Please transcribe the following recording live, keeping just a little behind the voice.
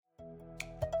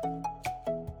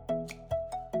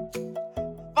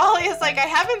Molly is like, I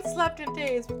haven't slept in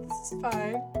days, but this is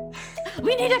fine.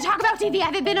 We need to talk about TV. I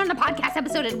haven't been on a podcast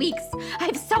episode in weeks. I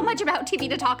have so much about TV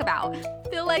to talk about. I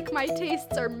feel like my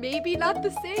tastes are maybe not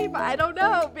the same. I don't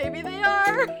know. Maybe they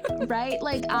are. Right?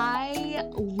 Like, I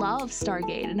love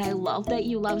Stargate, and I love that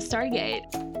you love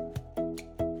Stargate.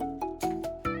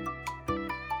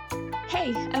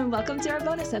 Hey, and welcome to our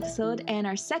bonus episode and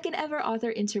our second ever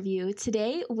author interview.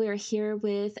 Today, we're here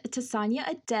with Tasania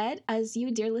Audet. As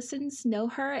you, dear listeners, know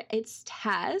her, it's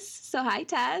Taz. So hi,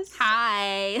 Taz.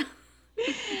 Hi.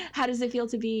 How does it feel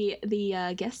to be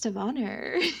the guest of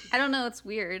honor? I don't know. It's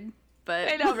weird, but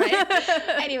I know, right?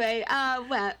 Anyway,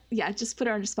 well, yeah, just put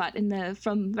her on the spot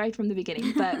right from the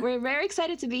beginning. But we're very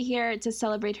excited to be here to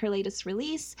celebrate her latest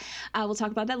release. We'll talk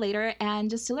about that later, and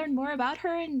just to learn more about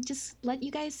her and just let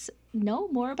you guys know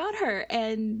more about her.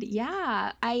 And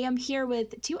yeah, I am here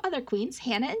with two other queens,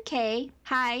 Hannah and Kay.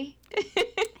 Hi.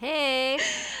 Hey.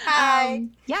 Hi.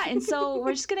 Yeah, and so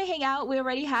we're just gonna hang out. We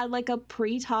already had like a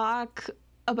pre-talk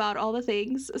about all the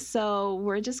things, so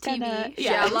we're just gonna TV.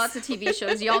 Yeah, lots of TV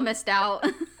shows. Y'all missed out.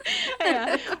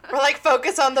 Yeah. We're like,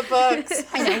 focus on the books.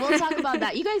 I know, we'll talk about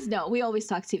that. You guys know we always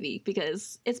talk TV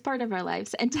because it's part of our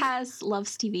lives, and Taz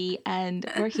loves TV, and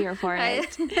we're here for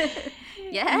it.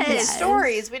 Yes.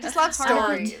 Stories. We just love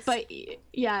stories. But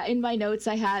yeah, in my notes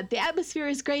I had the atmosphere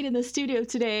is great in the studio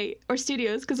today, or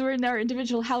studios, because we're in our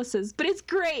individual houses, but it's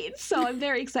great, so I'm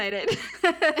very excited.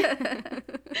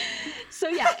 So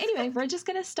yeah, anyway, we're just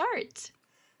gonna start.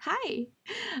 Hi.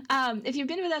 If you've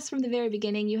been with us from the very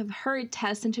beginning, you have heard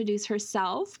Tess introduce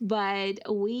herself, but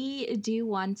we do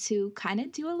want to kind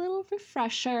of do a little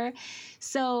refresher.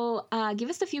 So give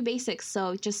us a few basics.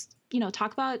 So just,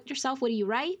 talk about yourself. What do you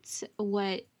write?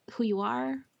 Who you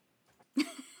are?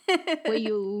 what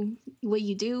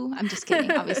you do? I'm just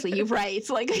kidding. Obviously, you write.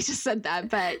 Like I just said that,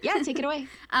 but yeah, take it away.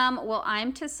 Well,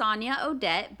 I'm Tasania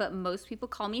Audet, but most people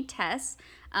call me Tess.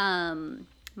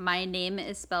 My name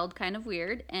is spelled kind of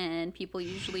weird, and people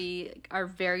usually are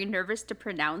very nervous to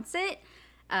pronounce it.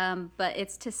 But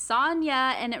it's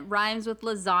Tasania, and it rhymes with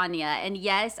lasagna. And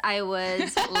yes, I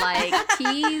was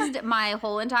teased my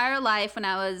whole entire life when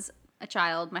I was a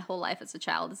child. My whole life as a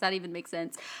child. Does that even make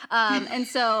sense? And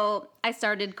so I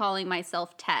started calling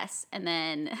myself Tess, and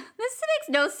then this makes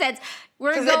no sense.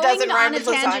 We're going on a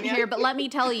tangent here, but let me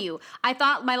tell you, I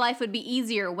thought my life would be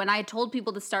easier when I told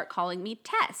people to start calling me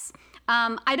Tess.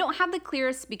 I don't have the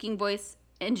clearest speaking voice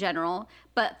in general,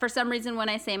 but for some reason when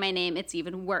I say my name, it's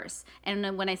even worse. And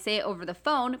then when I say it over the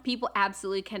phone, people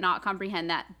absolutely cannot comprehend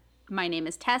that my name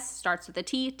is Tess, starts with a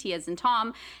T, T as in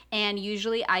Tom, and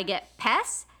usually I get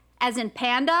Pess, as in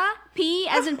panda, P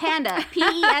as in panda,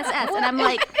 P-E-S-S, and I'm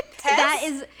like,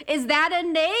 is that a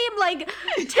name? Like,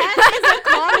 Tess is a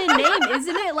common name,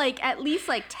 isn't it? Like, at least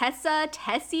like Tessa,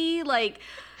 Tessie,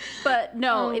 but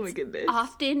no, it's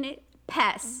often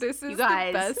Pess. This is you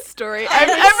guys. The best story I've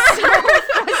ever heard.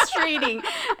 So frustrating.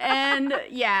 And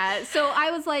yeah, so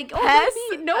I was like,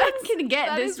 maybe no one can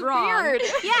get this wrong. Weird.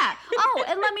 Yeah. Oh,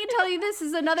 and let me tell you, this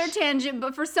is another tangent,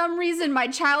 but for some reason my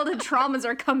childhood traumas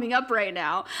are coming up right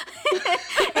now. In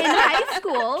high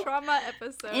school. Trauma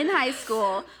episode. In high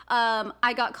school,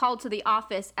 I got called to the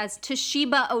office as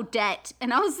Toshiba Audet,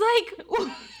 and I was like,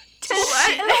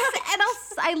 and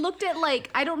I looked at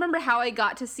I don't remember how I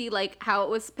got to see how it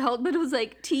was spelled, but it was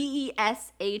Tesheba. I'm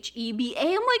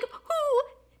like, who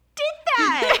did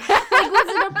that?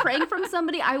 Was it a prank from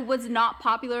somebody? I was not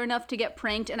popular enough to get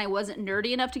pranked, and I wasn't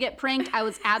nerdy enough to get pranked. I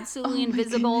was absolutely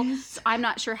invisible. So I'm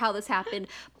not sure how this happened,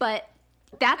 but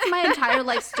that's my entire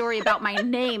life story about my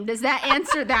name. Does that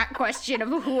answer that question of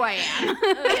who I am?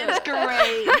 It's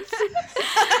great.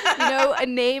 A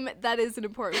name that is an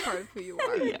important part of who you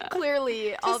are. Yeah.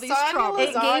 Clearly, all these traumas.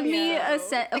 It gave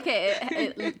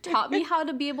me it taught me how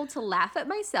to be able to laugh at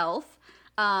myself.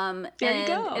 There you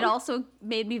go. It also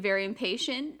made me very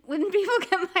impatient when people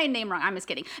get my name wrong. I'm just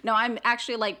kidding. No, I'm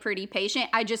actually pretty patient.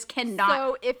 I just cannot.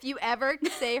 So if you ever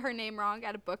say her name wrong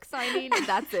at a book signing,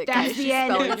 that's it. That's the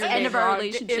end. That's the end of our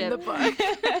relationship. In the book.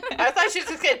 I thought she was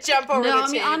just gonna jump over the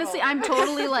table. No, honestly, I'm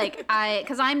totally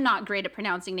because I'm not great at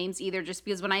pronouncing names either. Just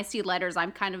because when I see letters,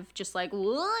 I'm kind of just like,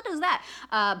 what is that?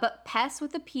 But Pess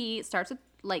with a P starts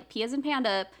with P as in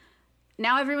panda.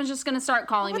 Now everyone's just going to start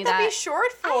calling me that. What would that be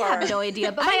short for? I have no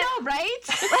idea. But I know, right?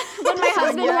 When my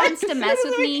husband wants to mess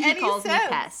with me, he calls me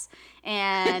Tess.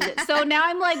 And so now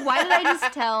I'm like, why did I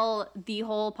just tell the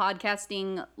whole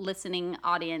podcasting listening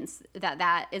audience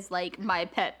that is like my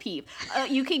pet peeve?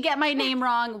 You can get my name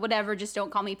wrong, whatever, just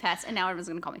don't call me Pess. And now everyone's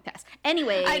going to call me Pess.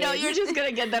 Anyway. I know you're just going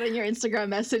to get that in your Instagram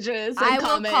messages and I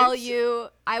comments.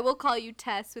 will call you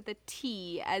Tess with a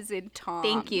T as in Tom.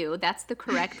 Thank you. That's the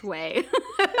correct way.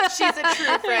 She's a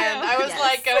true friend. I was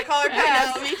like, gonna call her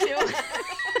Pess. Me too.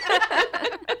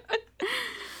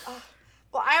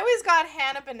 Well, I always got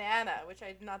Hannah Banana, which I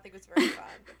did not think was very fun.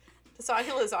 Tasanya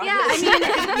Lasagna. Yeah,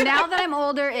 I mean, now that I'm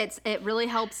older, it really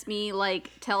helps me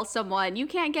like tell someone you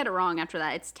can't get it wrong after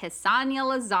that. It's Tasanya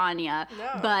Lasagna.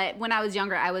 No. But when I was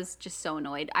younger, I was just so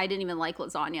annoyed. I didn't even like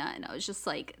lasagna, and I was just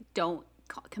like, don't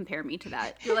compare me to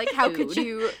that. You're like, how food. could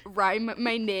you rhyme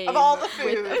my name Of all the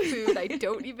with food. a food I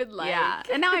don't even like? Yeah,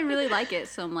 and now I really like it.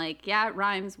 So I'm like, yeah, it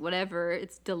rhymes, whatever.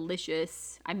 It's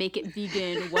delicious. I make it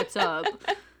vegan. What's up?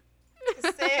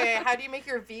 Say, how do you make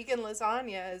your vegan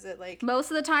lasagna? Is it like Most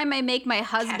of the time, I make my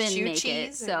husband Cashew make it.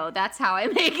 cheese So that's how I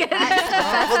make it.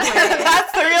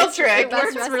 that's the real trick. It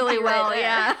works recipe really right well, there.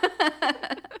 yeah.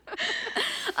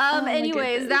 my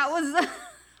Anyways, goodness. that was the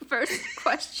first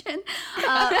question.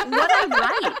 What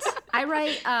I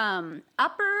write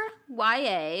upper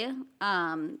YA,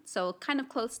 so kind of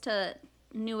close to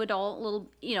new adult,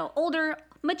 little, older,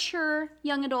 mature,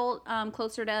 young adult,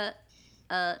 closer to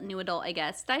new adult, I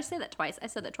guess. Did I say that twice? I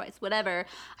said that twice. Whatever.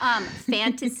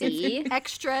 Fantasy.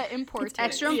 Extra important.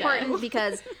 Extra important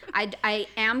because I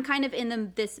am kind of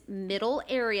in this middle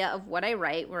area of what I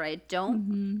write, where I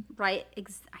don't write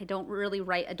I don't really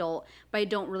write adult, but I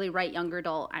don't really write younger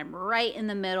adult. I'm right in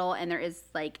the middle, and there is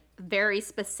like very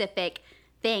specific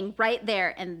thing right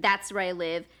there, and that's where I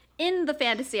live. In the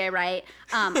fantasy I write,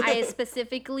 I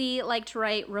specifically like to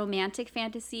write romantic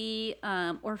fantasy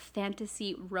or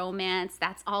fantasy romance.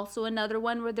 That's also another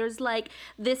one where there's like,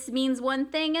 this means one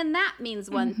thing and that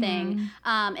means one thing.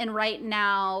 And right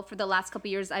now, for the last couple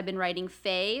years, I've been writing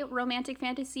fae romantic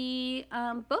fantasy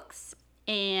books.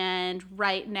 And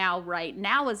right now,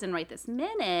 as in right this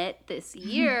minute, this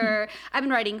year, I've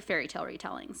been writing fairy tale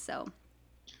retellings. So,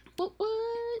 What?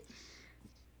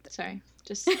 Sorry.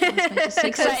 Just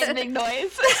excited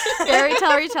noise. Fairy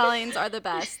tale retellings are the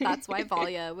best. That's why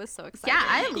Valia was so excited. yeah,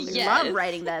 I Yes. love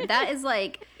writing them. That is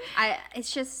like,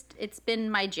 it's been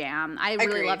my jam. I really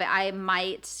Agreed. love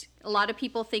it. A lot of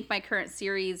people think my current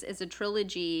series is a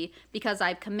trilogy because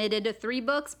I've committed to 3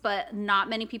 books, but not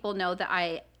many people know that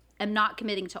I am not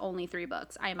committing to only 3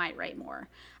 books. I might write more.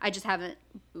 I just haven't.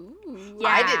 Yeah,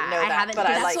 I didn't know that, haven't but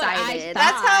I like that. decided.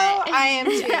 That's how I am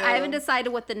too. I haven't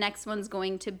decided what the next one's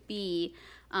going to be.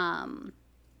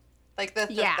 Like the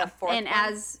fourth and one.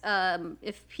 as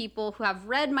if people who have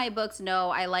read my books know,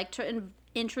 I like to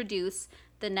introduce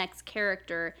the next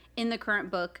character in the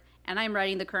current book, and I'm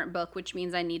writing the current book, which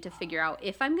means I need to figure out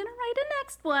if I'm gonna write a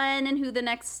next one and who the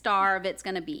next star of it's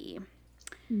gonna be.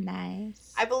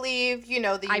 Nice. I believe you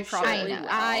know that I you probably should. will.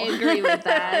 I agree with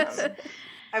that.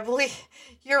 I believe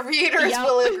your readers Yep.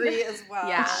 will agree as well.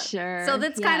 Yeah. Sure. So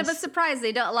that's kind of a Yes. surprise.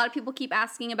 A lot of people keep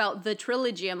asking about the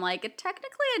trilogy. I'm like,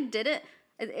 technically, I didn't.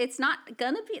 It's not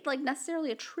gonna be like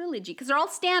necessarily a trilogy because they're all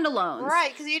standalones.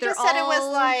 Right, because you They're just said it was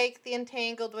all- like the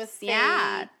Entangled with Fae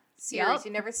Yeah. series. Yep.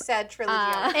 You never said trilogy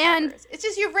on the and- covers. It's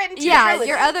just you've written 2 Yeah, trilogies.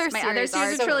 your other My series other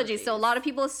series are are trilogies, so a trilogies. lot of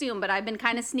people assume, but I've been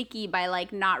kind of sneaky by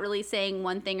like not really saying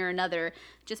one thing or another,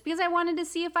 just because I wanted to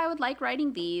see if I would like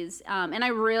writing these, and I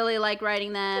really like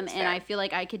writing them, That's and fair. I feel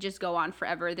like I could just go on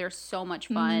forever. They're so much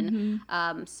fun,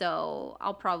 so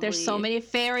I'll probably There's so many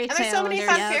fairy tales. And there's so many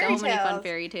fun there's fairy so many fun tales.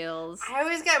 fairy tales. I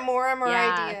always get more and more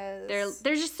ideas.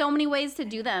 There's just so many ways to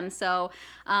do them. So,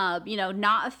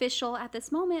 not official at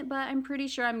this moment, but I'm pretty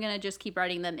sure I'm gonna just keep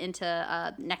writing them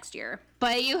into next year.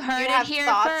 But you heard you it have here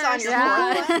thoughts first. on your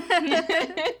Yeah.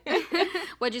 fourth one?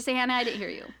 What'd you say, Hannah? I didn't hear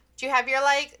you. Do you have your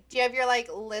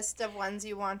list of ones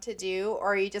you want to do,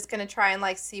 or are you just gonna try and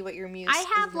like see what your muse? I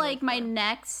have is like my moving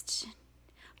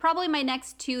probably my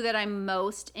next 2 that I'm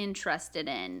most interested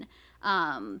in.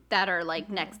 That are like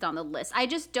next on the list. I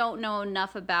just don't know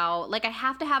enough about, like, I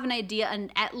have to have an idea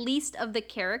at least of the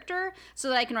character so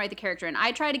that I can write the character. And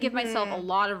I try to give myself a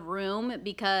lot of room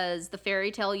because the fairy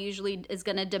tale usually is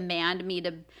going to demand me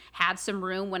to have some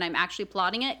room when I'm actually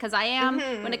plotting it. Because I am,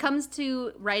 when it comes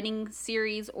to writing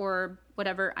series or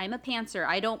whatever, I'm a pantser.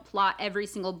 I don't plot every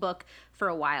single book for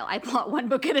a while. I plot one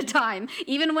book at a time.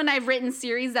 Even when I've written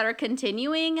series that are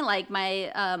continuing, like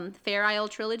my Fair Isle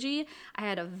trilogy, I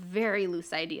had a very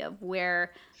loose idea of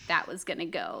where that was going to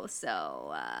go.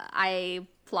 So I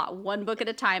plot one book at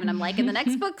a time, and I'm like, in the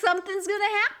next book, something's going to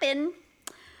happen.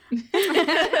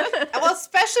 Well,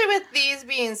 especially with these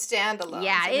being standalone.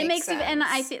 Yeah, it makes sense. and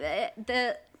I feel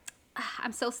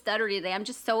I'm so stuttery today. I'm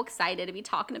just so excited to be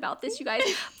talking about this, you guys.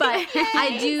 But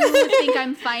I do think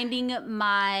I'm finding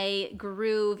my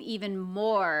groove even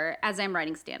more as I'm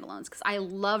writing standalones, because I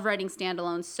love writing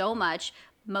standalones so much,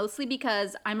 mostly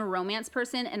because I'm a romance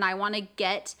person and I want to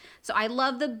get, so I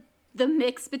love the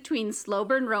mix between slow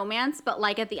burn romance, but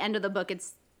like at the end of the book,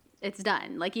 it's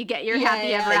done. Like you get your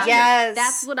happy ever after. Yes.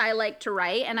 That's what I like to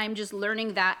write. And I'm just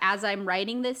learning that as I'm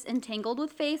writing this Entangled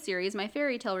with Fae series, my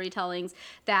fairy tale retellings,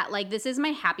 that like this is my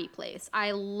happy place.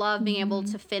 I love being able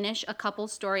to finish a couple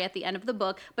story at the end of the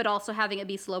book, but also having it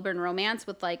be slow burn romance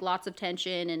with like lots of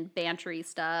tension and bantery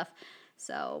stuff.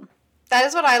 So that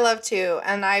is what I love too.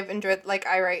 And I've enjoyed, like,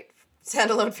 I write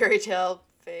standalone fairy tale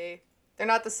Fae. They're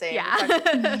not the same. Yeah.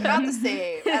 They're not the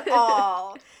same at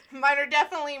all. Mine are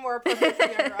definitely more appropriate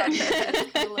for younger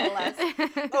audiences, a little less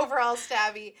overall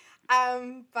stabby.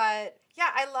 But yeah,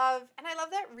 I love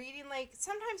that reading. Like,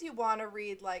 sometimes you want to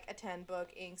read like a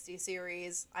 10-book angsty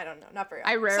series. I don't know, not very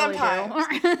often. I rarely sometimes.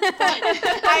 do.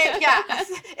 Yeah,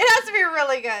 it has to be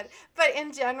really good. But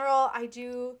in general,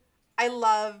 I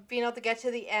love being able to get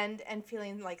to the end and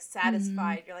feeling like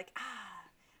satisfied. You're like,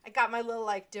 I got my little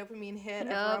like dopamine hit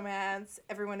of romance.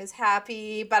 Everyone is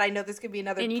happy, but I know there's gonna be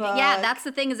another book. Yeah, that's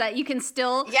the thing, is that you can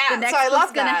still, the next so I love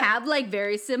book's gonna that. have like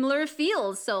very similar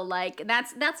feels. So like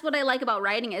that's what I like about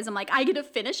writing, is I'm like, I get to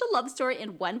finish a love story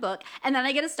in one book, and then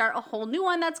I get to start a whole new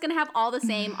one that's gonna have all the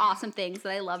same awesome things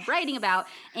that I love writing about.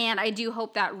 And I do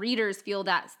hope that readers feel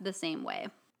that the same way.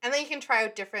 And then you can try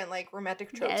out different like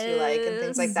romantic tropes you like and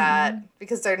things like that,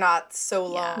 because they're not so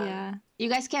long. Yeah. You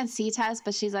guys can't see Tess,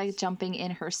 but she's like jumping in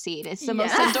her seat. It's the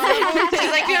most adorable thing. She's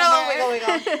like,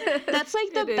 wiggle. That's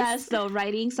like the best though,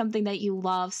 writing something that you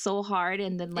love so hard,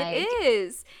 and then like it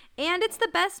is. And it's the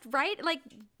best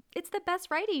it's the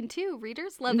best writing too.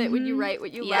 Readers love it when you write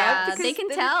what you love. Yeah, they can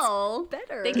tell.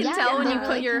 Better. They can tell when you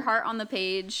put your heart on the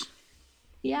page.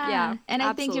 Yeah. And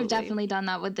I think you've absolutely. definitely done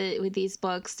that with these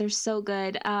books. They're so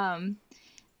good.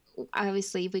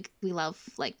 Obviously we love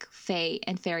like fae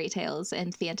and fairy tales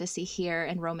and fantasy here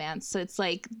and romance. So it's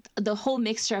like the whole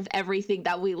mixture of everything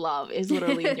that we love is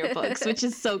literally in your books, which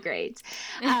is so great.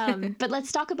 But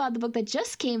let's talk about the book that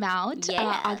just came out,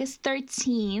 August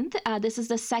 13th. This is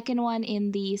the second one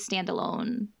in the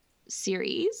standalone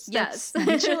series. Yes. That's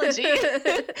the trilogy.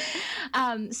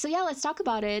 So yeah, let's talk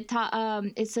about it.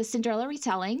 It's a Cinderella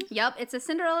retelling. Yep, it's a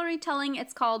Cinderella retelling.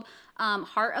 It's called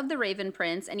Heart of the Raven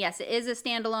Prince. And yes, it is a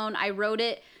standalone. I wrote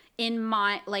it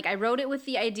with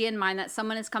the idea in mind that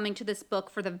someone is coming to this book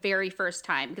for the very first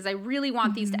time, because I really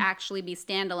want these to actually be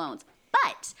standalones.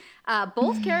 But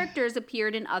both characters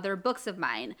appeared in other books of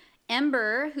mine.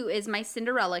 Ember, who is my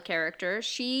Cinderella character,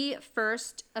 she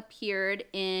first appeared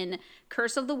in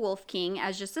Curse of the Wolf King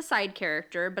as just a side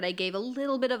character, but I gave a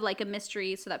little bit of like a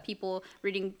mystery so that people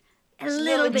reading a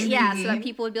little bit, so that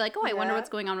people would be like, oh, I wonder what's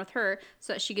going on with her,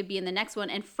 so that she could be in the next one.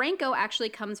 And Franco actually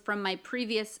comes from my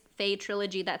previous Fae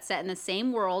trilogy that's set in the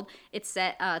same world. It's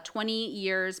set 20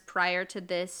 years prior to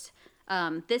this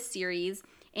series,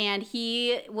 and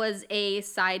he was a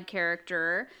side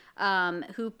character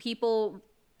who people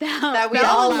that we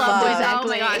all love. Oh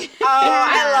my gosh.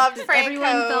 I loved Franco.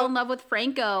 Everyone fell in love with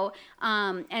Franco.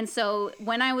 And so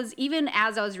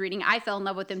as I was reading, I fell in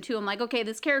love with him too. I'm like, okay,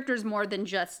 this character is more than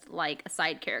just like a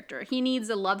side character. He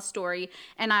needs a love story.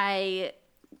 And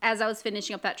as I was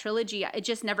finishing up that trilogy, it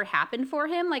just never happened for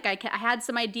him. Like I had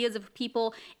some ideas of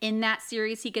people in that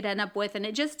series he could end up with, and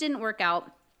it just didn't work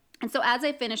out. And so as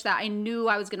I finished that, I knew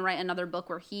I was going to write another book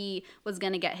where he was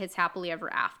going to get his happily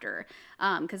ever after.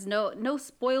 Because no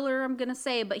spoiler I'm going to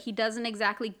say, but he doesn't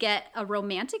exactly get a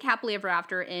romantic happily ever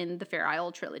after in the Fair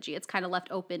Isle trilogy. It's kind of left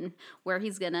open where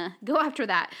he's going to go after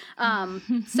that.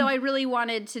 So I really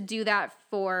wanted to do that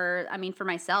for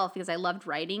myself, because I loved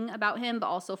writing about him, but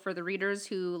also for the readers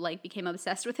who like became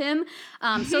obsessed with him.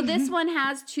 So this one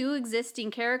has two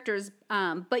existing characters,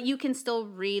 but you can still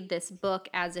read this book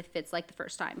as if it's like the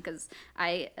first time, because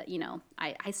I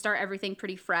start everything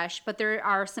pretty fresh. But there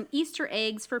are some Easter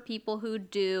eggs for people who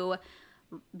do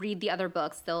read the other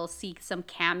books. They'll see some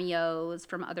cameos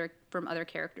from other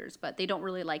characters, but they don't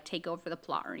really like take over the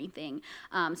plot or anything.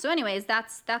 So anyways,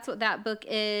 that's what that book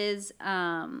is.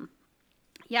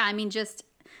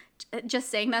 Just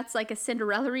saying that's like a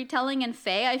Cinderella retelling and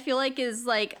Fae, I feel like is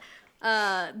like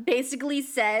basically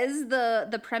says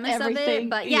the premise Everything, of it.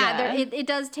 But it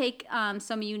does take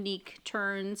some unique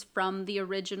turns from the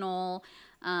original.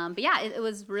 But yeah, it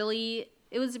was really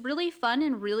fun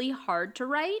and really hard to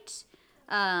write.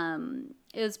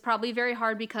 It was probably very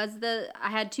hard because I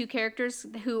had two characters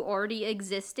who already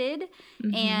existed,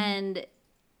 and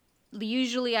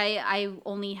usually I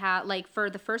only had, like, for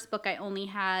the first book I only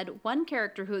had one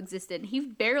character who existed. He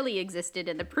barely existed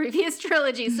in the previous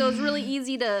trilogy, so it was really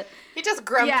easy to He just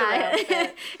grumped around a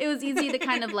bit. it was easy to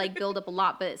kind of like build up a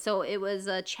lot, but so it was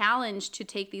a challenge to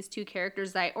take these two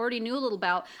characters that I already knew a little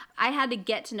about. I had to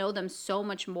get to know them so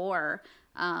much more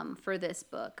for this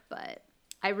book, but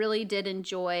I really did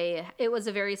enjoy. It was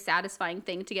a very satisfying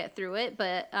thing to get through it,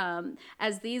 but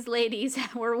as these ladies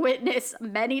were witness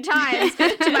many times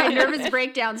to my nervous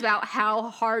breakdowns about how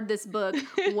hard this book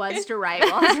was to write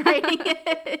while I was writing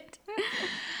it.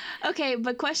 Okay,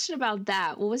 but question about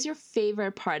that. What was your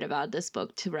favorite part about this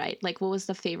book to write? Like, what was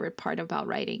the favorite part about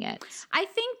writing it? I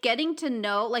think getting to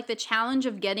know, like, the challenge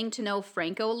of getting to know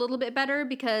Franco a little bit better,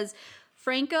 because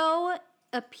Franco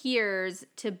appears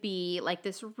to be like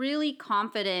this really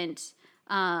confident,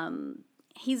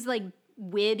 he's like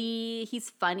witty, he's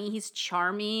funny, he's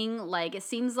charming, like it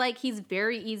seems like he's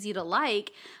very easy to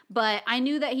like, but I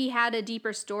knew that he had a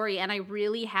deeper story and I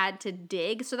really had to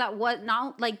dig, so that was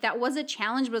not like, that was a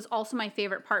challenge, but it was also my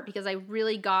favorite part because I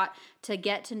really got to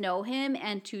get to know him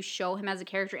and to show him as a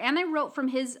character, and I wrote from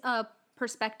his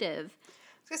perspective.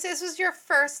 Because this was your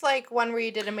first, like, one where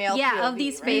you did a male Yeah, POV, of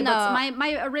these right? Fae No. books.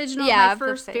 My original, Yeah, my of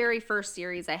the Fae. very first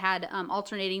series, I had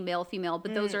alternating male, female,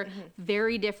 but those are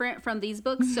very different from these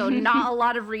books. So not a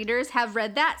lot of readers have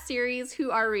read that series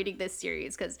who are reading this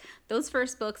series, because those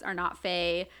first books are not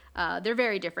Fae. They're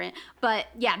very different. But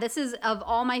yeah, this is, of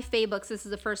all my Fae books, this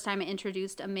is the first time I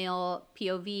introduced a male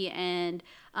POV, and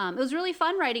it was really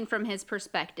fun writing from his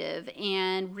perspective,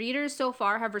 and readers so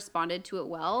far have responded to it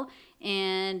well,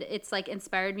 and it's like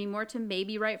inspired me more to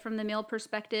maybe write from the male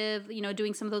perspective, you know,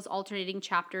 doing some of those alternating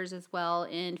chapters as well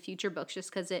in future books,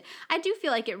 just because I do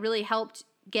feel like it really helped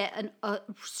get a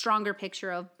stronger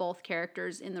picture of both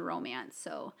characters in the romance.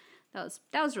 So that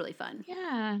was really fun.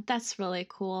 Yeah, that's really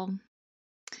cool.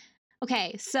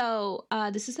 Okay, so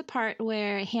this is the part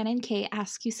where Hannah and Kay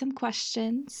ask you some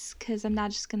questions, because I'm not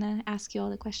just going to ask you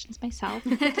all the questions myself.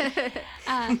 Yeah.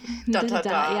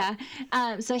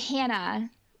 So Hannah,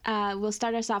 we'll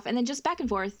start us off, and then just back and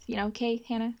forth, you know, Kay,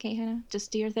 Hannah,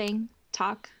 just do your thing,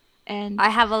 talk, and... I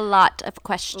have a lot of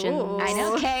questions. Ooh. I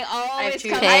know, Kay always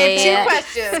comes. I have two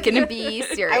questions. It's gonna be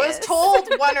serious. I was told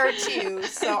one or two,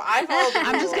 so I followed the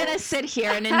I'm just rules. going to sit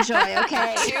here and enjoy,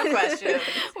 okay? Two questions.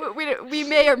 We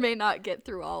may or may not get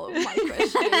through all of my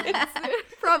questions.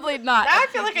 Probably not. Now I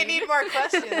feel like I need more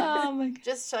questions Oh my God.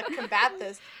 just to combat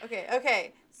this.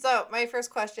 Okay. So my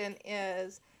first question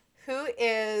is, who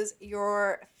is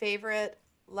your favorite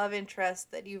love interest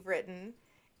that you've written,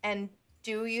 and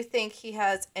do you think he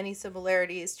has any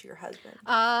similarities to your husband?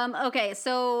 Okay,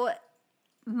 so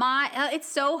it's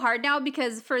so hard now,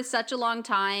 because for such a long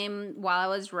time while I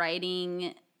was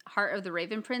writing Heart of the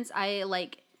Raven Prince, it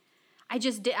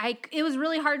was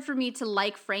really hard for me to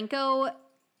like Franco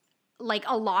like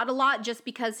a lot, just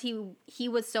because he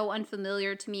was so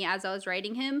unfamiliar to me as I was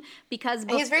writing him, because And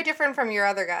he's very different from your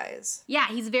other guys. yeah,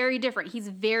 he's very different. He's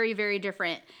very, very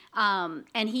different.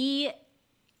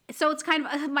 So it's kind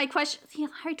of my question.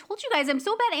 I told you guys I'm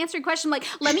so bad at answering questions. Like,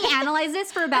 let me analyze this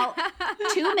for about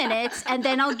 2 minutes, and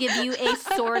then I'll give you a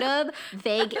sort of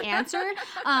vague answer.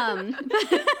 So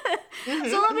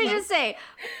let me just say,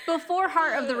 before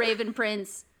Heart of the Raven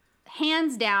Prince,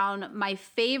 hands down, my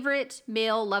favorite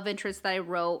male love interest that I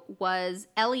wrote was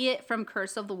Elliot from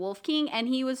Curse of the Wolf King, and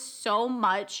he was so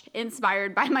much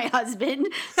inspired by my husband,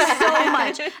 so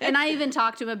much. And I even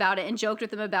talked to him about it and joked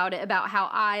with him about it, about how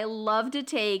I love to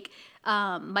take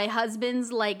my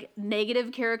husband's like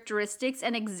negative characteristics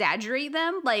and exaggerate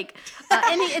them, like,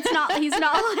 and it's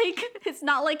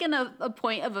not like in a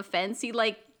point of offense. He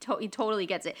like. He totally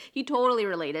gets it. He totally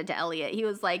related to Elliot. He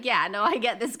was like, yeah, no, I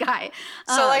get this guy.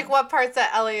 So, like, what parts of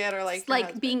Elliot are like your like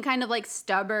husband? being kind of like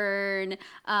stubborn,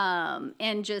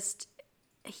 and just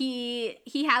he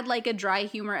had like a dry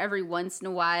humor every once in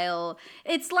a while.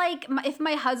 It's like if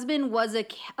my husband was a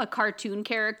cartoon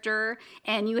character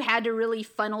and you had to really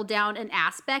funnel down an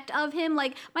aspect of him.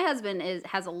 Like, my husband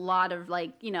has a lot of,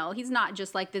 like, you know, he's not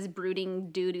just like this brooding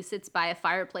dude who sits by a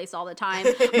fireplace all the time,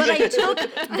 but I took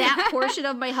that portion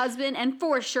of my husband and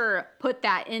for sure put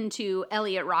that into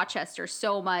Elliot Rochester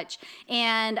so much.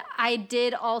 And I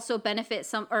did also benefit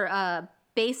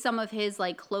based some of his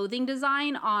like clothing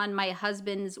design on my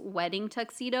husband's wedding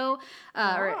tuxedo.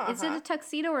 Or is it a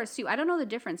tuxedo or a suit? I don't know the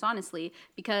difference, honestly,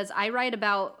 because I write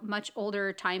about much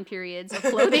older time periods of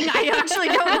clothing. I actually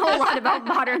don't know a lot about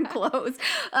modern clothes.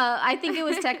 I think it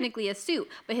was technically a suit,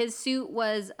 but his suit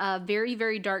was very,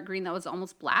 very dark green that was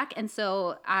almost black. And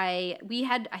so I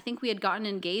think we had gotten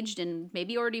engaged and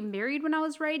maybe already married when I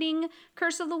was writing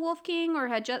Curse of the Wolf King, or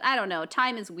had just, I don't know.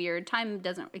 Time is weird. Time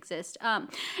doesn't exist.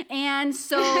 And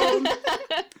so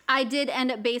I did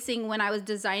end up basing, when I was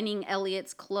designing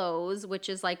Elliot's clothes, which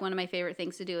is like one of my favorite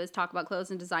things to do, is talk about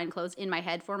clothes and design clothes in my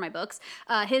head for my books.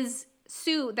 His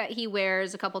suit that he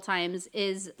wears a couple times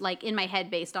is like in my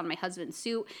head based on my husband's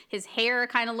suit. His hair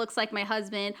kind of looks like my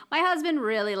husband. My husband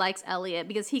really likes Elliot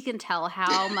because he can tell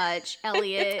how much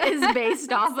Elliot is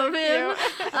based off of him.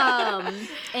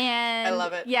 And I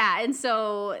love it. Yeah, and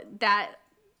so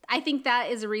I think that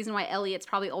is a reason why Elliot's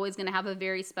probably always going to have a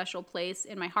very special place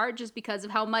in my heart, just because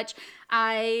of how much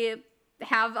I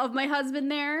have of my husband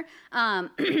there.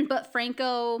 But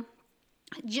Franco,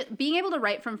 being able to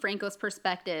write from Franco's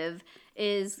perspective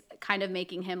is kind of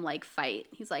making him like fight.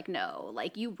 He's like, no,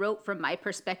 like you wrote from my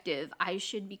perspective. I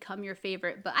should become your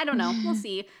favorite. But I don't know. We'll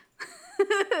see.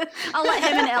 I'll let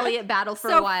him and Elliot battle for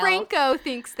a while. So Franco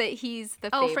thinks that he's the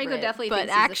favorite. Oh, Franco definitely but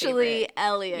thinks he's actually the favorite.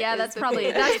 Elliot. Yeah, is that's the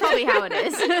probably favorite. how it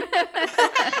is.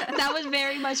 That would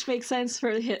very much make sense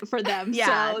for them.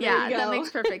 Yeah, so there yeah, you go. that makes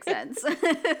perfect sense.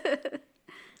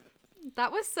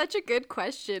 That was such a good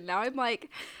question. Now I'm like,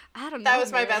 I don't know. That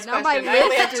was my man. best Now question. my I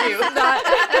only list have is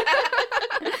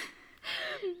not-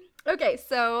 Okay,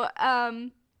 so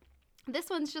this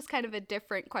one's just kind of a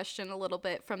different question, a little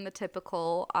bit from the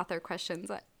typical author questions.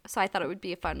 So I thought it would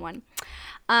be a fun one.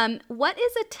 What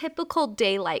is a typical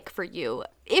day like for you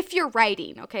if you're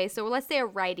writing? Okay, so let's say a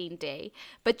writing day,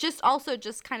 but just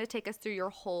kind of take us through your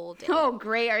whole day. Oh,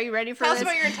 great. Are you ready for Tell this? us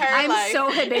about your entire I'm life.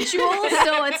 so habitual.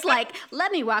 So it's like,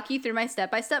 let me walk you through my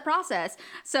step-by-step process.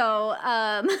 So,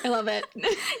 I love it.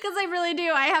 because I really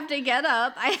do. I have to get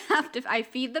up. I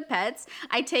feed the pets.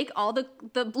 I take all the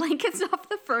blankets off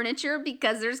the furniture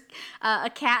because there's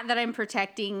a cat that I'm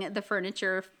protecting the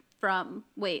furniture from.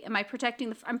 Wait, am I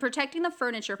protecting I'm protecting the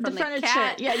furniture from the furniture.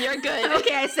 cat. Yeah, you're good.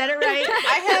 Okay, I said it right.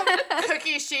 I have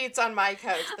cookie sheets on my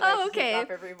couch that I okay. take off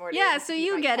every morning. Yeah, to so keep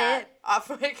you my get cat it. off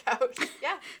my couch.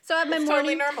 Yeah. So at my It's morning,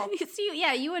 totally normal.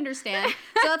 Yeah, you understand.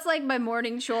 So it's like my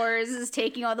morning chores is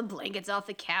taking all the blankets off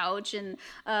the couch and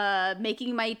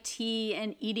making my tea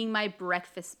and eating my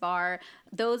breakfast bar.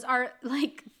 Those are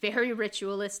like very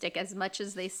ritualistic, as much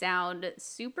as they sound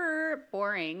super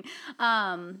boring.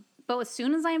 But as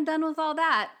soon as I am done with all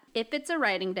that, if it's a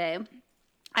writing day,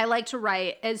 I like to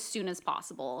write as soon as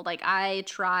possible. Like, I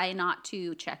try not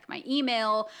to check my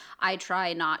email. I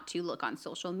try not to look on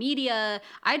social media.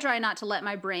 I try not to let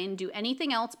my brain do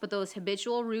anything else but those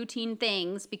habitual routine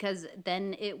things, because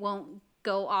then it won't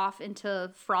go off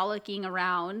into frolicking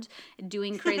around,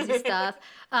 doing crazy stuff.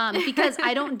 Because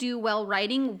I don't do well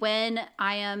writing when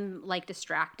I am like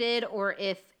distracted, or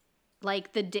if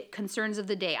like the concerns of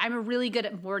the day. I'm really good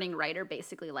at morning writer,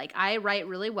 basically. Like, I write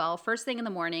really well first thing in the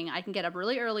morning. I can get up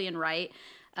really early and write.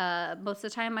 Most of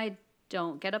the time I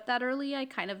don't get up that early. I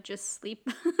kind of just sleep.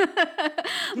 But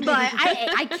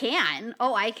I can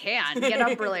get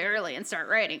up really early and start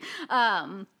writing.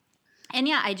 And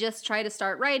yeah, I just try to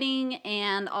start writing,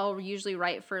 and I'll usually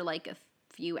write for like a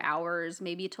few hours,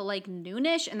 maybe till like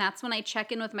noonish, and that's when I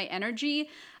check in with my energy.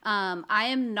 I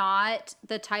am not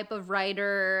the type of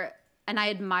writer, and I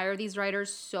admire these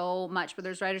writers so much, but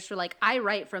there's writers who are like, I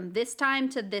write from this time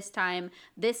to this time,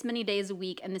 this many days a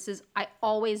week, and I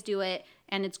always do it,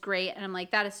 and it's great. And I'm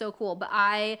like, that is so cool. But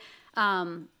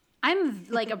I'm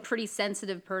like a pretty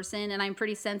sensitive person, and I'm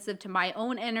pretty sensitive to my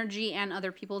own energy and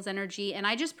other people's energy, and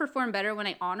I just perform better when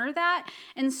I honor that.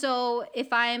 And so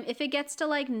if it gets to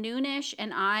like noonish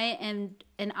and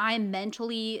I'm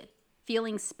mentally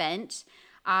feeling spent,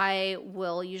 I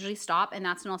will usually stop, and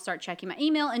that's when I'll start checking my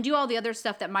email and do all the other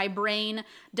stuff that my brain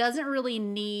doesn't really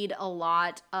need a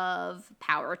lot of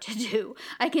power to do.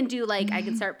 I can do I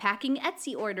can start packing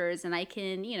Etsy orders, and I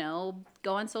can,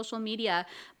 go on social media.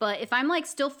 But if I'm like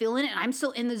still feeling it and I'm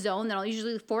still in the zone, then I'll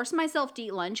usually force myself to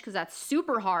eat lunch, because that's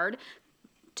super hard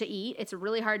to eat. It's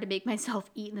really hard to make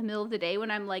myself eat in the middle of the day when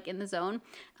I'm like in the zone.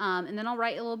 And then I'll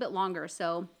write a little bit longer.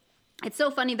 So it's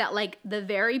so funny that like the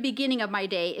very beginning of my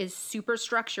day is super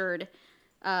structured.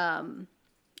 And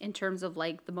in terms of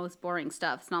like the most boring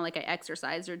stuff. It's not like I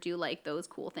exercise or do like those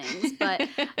cool things, but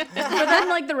then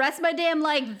like the rest of my day, I'm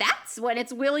like, that's when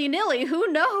it's willy-nilly. Who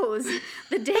knows?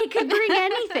 The day could bring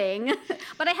anything.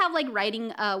 But I have like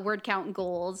writing word count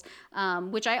goals,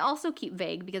 which I also keep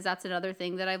vague, because that's another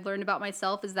thing that I've learned about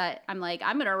myself, is that I'm like,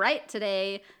 I'm gonna write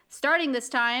today starting this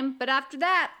time, but after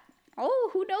that,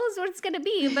 who knows what it's gonna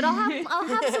be. But I'll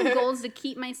have some goals to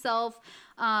keep myself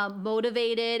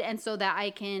motivated, and so that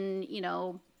I can, you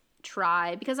know,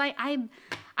 try, because I'm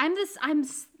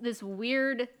this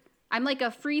weird, I'm like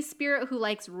a free spirit who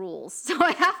likes rules, so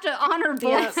I have to honor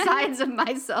both sides of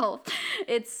myself.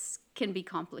 It's can be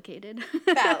complicated.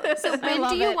 So when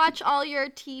do you watch all your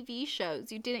TV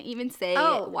shows? You didn't even say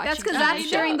watching. That's because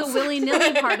that's during the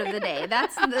willy-nilly part of the day.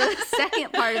 That's the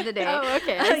second part of the day. Oh,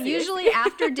 okay. Usually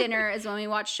after dinner is when we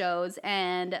watch shows,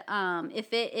 and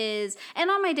if it is, and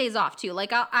on my days off too.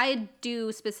 Like I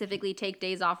do specifically take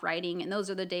days off writing, and those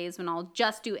are the days when I'll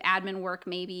just do admin work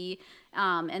maybe.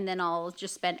 And then I'll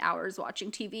just spend hours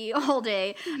watching TV all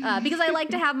day, because I like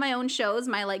to have my own shows,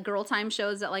 my like girl time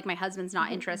shows that like my husband's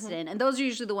not interested in. And those are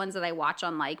usually the ones that I watch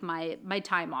on like my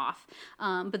time off.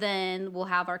 But then we'll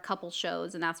have our couple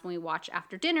shows, and that's when we watch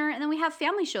after dinner. And then we have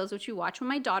family shows, which we watch when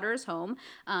my daughter is home,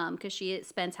 because she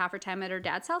spends half her time at her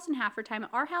dad's house and half her time at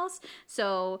our house.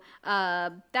 So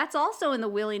that's also in the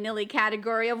willy-nilly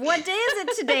category of what day is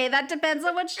it today? That depends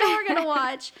on what show we're going to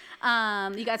watch.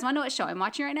 You guys want to know what show I'm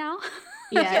watching right now?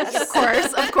 Yes, of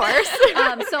course.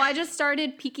 So I just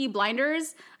started Peaky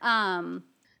Blinders.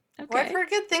 Well, I've heard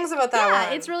good things about that one.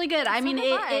 Yeah, it's really good. I mean,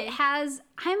 it has.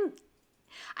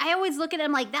 I always look at it,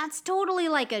 I'm like, that's totally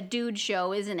like a dude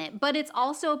show, isn't it? But it's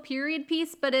also a period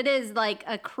piece, but it is like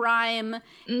a crime.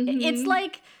 It's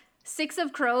like Six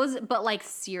of Crows, but like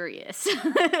serious.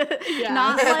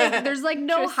 Not like, there's like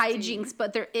no hijinks,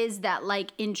 but there is that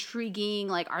like intriguing,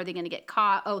 like, are they going to get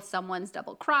caught? Oh, someone's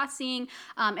double crossing.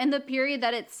 And the period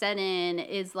that it's set in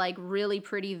is like really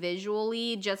pretty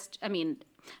visually. Just, I mean,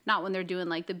 not when they're doing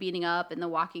like the beating up and the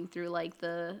walking through like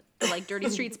the like dirty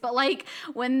streets, but like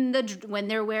when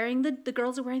they're wearing the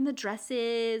girls are wearing the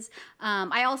dresses.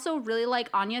 I also really like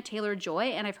Anya Taylor-Joy,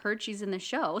 and I've heard she's in the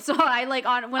show. So I like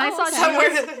I saw she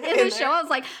was in the show, I was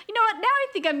like, you know what? Now I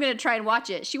think I'm gonna try and watch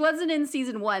it. She wasn't in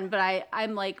season 1, but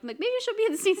I'm like maybe she'll be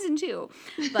in season 2.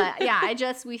 But yeah,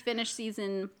 we finished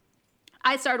season.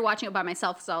 I started watching it by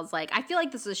myself, so I was like, I feel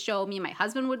like this is a show me and my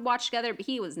husband would watch together, but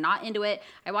he was not into it.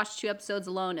 I watched 2 episodes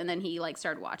alone, and then he like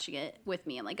started watching it with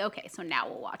me. I'm like, okay, so now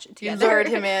we'll watch it together. You lured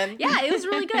him in. Yeah, it was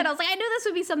really good. I was like, I knew this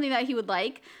would be something that he would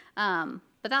like. But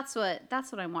that's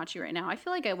what I'm watching right now. I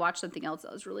feel like I watched something else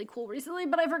that was really cool recently,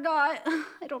 but I forgot.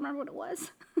 I don't remember what it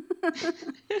was.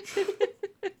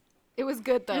 It was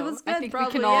good though. It was good, I think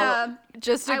probably, we can all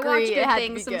just agree I watch good it had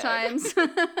things to be sometimes.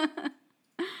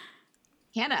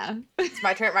 Hannah. It's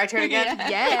my turn again.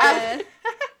 Yeah.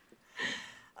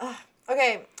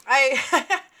 Okay,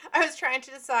 I was trying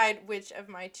to decide which of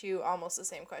my 2 almost the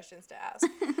same questions to ask.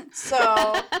 So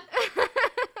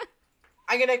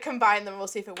I'm going to combine them. We'll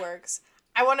see if it works.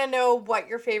 I want to know what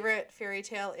your favorite fairy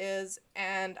tale is,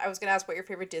 and I was going to ask what your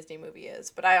favorite Disney movie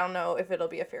is, but I don't know if it'll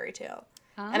be a fairy tale.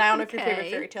 And I don't know if your favorite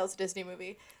fairy tale is a Disney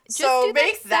movie. So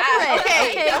make that.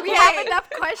 Okay, we have enough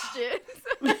questions.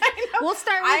 We'll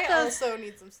start with I also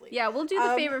need some sleep. Yeah, we'll do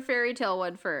the favorite fairy tale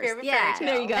one first. Favorite fairy tale.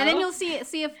 There you go. And then you'll see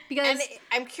if because And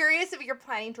I'm curious if you're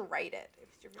planning to write it.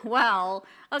 well,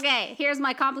 okay, here's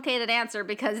my complicated answer,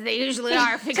 because they usually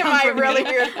are. To my really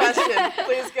weird question.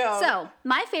 Please go. So,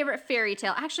 my favorite fairy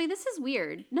tale, actually, this is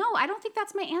weird. No, I don't think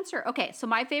that's my answer. Okay, so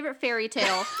my favorite fairy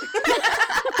tale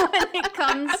when it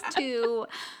comes to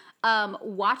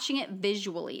watching it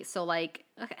visually. So like,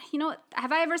 okay, you know what?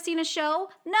 Have I ever seen a show?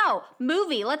 No.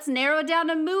 Movie. Let's narrow it down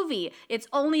to movie. It's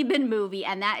only been movie,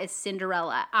 and that is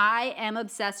Cinderella. I am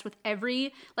obsessed with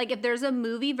like if there's a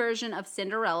movie version of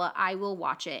Cinderella, I will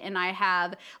watch it. And I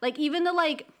have like even the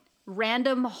like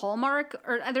random Hallmark,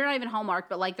 or they're not even Hallmark,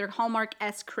 but like they're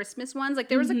Hallmark-esque Christmas ones. Like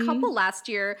there was a couple last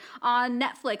year on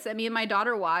Netflix that me and my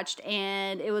daughter watched,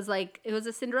 and it was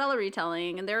a Cinderella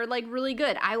retelling, and they're like really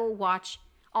good. I will watch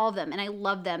all of them, and I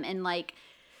love them, and like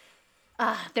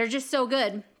they're just so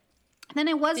good. And then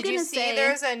I was Did gonna you see say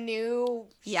there's a new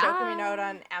show coming out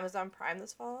on Amazon Prime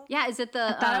this fall? Yeah, is it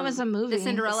the I thought it was a movie. The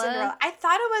Cinderella? I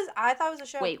thought it was a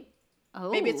show. Wait. Oh,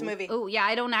 maybe it's a movie. Oh, yeah,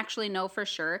 I don't actually know for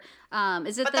sure.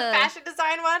 Is it but the fashion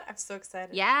design one? I'm so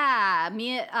excited. Yeah,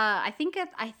 I think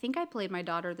I played my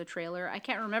daughter the trailer. I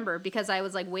can't remember because I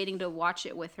was like waiting to watch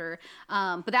it with her.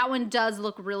 But that one does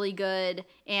look really good,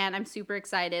 and I'm super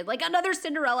excited. Like another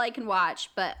Cinderella I can watch,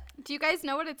 but Do you guys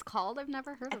know what it's called? I've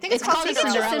never heard I of think it. it's called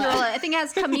Cinderella. I think it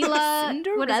has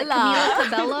Camila. What is it? Camila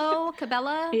Cabello.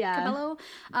 Cabela. Yeah. Cabello.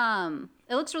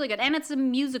 It looks really good, and it's a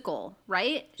musical,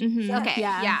 right? Okay.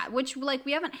 Yeah. Yeah. Which like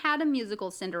we haven't had a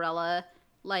musical Cinderella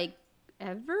like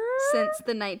ever Since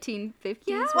the 1950s.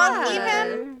 Yeah. Well, Yeah.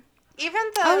 even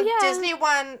the Oh, yeah. Disney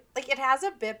one, like it has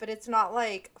a bit, but it's not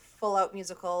like full out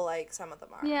musical like some of them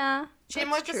are. Yeah. She that's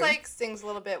more just true. like sings a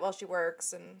little bit while she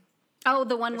works and. Oh,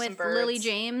 the one There's with some Lily birds.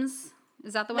 James.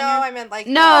 Is that the one? No, you're- I meant like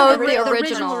No, the the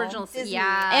original. original. Disney.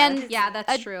 Yeah, And yeah,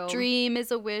 that's a true. dream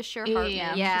is a wish, your heart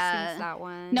Yeah. yeah. Yeah. She sings that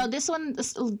one. No, this one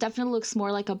definitely looks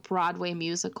more like a Broadway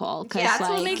musical. 'Cause, Yeah, that's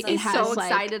like, what makes it me has, so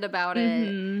like- excited about it.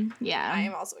 Mhm, yeah. I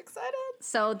am also excited.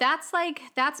 So that's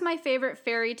my favorite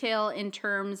fairy tale in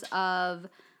terms of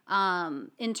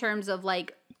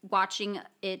like watching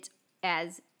it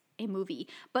as a movie.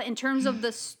 But in terms of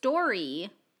the story,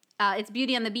 it's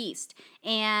Beauty and the Beast.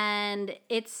 And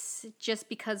it's just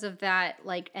because of that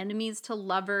like enemies to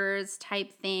lovers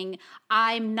type thing.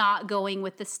 I'm not going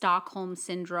with the Stockholm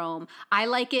syndrome. I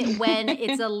like it when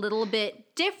it's a little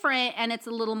bit different and it's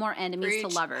a little more enemies Preach. to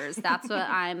lovers. That's what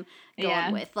I'm going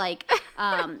Yeah. with. Like,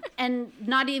 and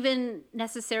not even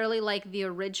necessarily like the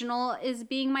original is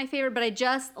being my favorite, but I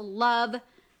just love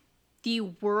the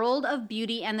world of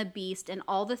Beauty and the Beast and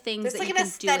all the things There's that like you an can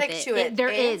do with aesthetic it. to it, There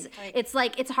eh? is. Like It's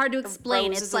like it's hard to explain.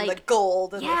 Roses It's and like the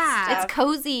gold and yeah, the stuff. It's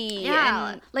cozy.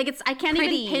 yeah, And like it's I can't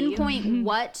pretty. even pinpoint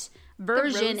what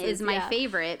version roses, is my yeah.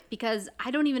 favorite because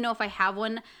I don't even know if I have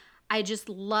one. I just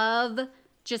love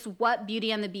just what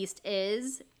Beauty and the Beast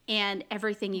is and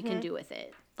everything you can do with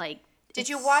it. Like, Did it's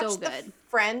you watch so the good.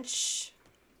 French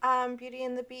Beauty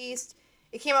and the Beast?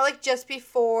 It came out like just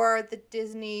before the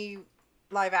Disney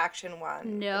live action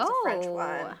one. No, It's a French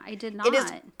one. I did not. It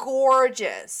is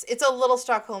gorgeous. It's a little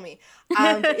Stockholmy.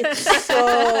 It's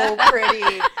so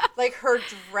pretty. Like her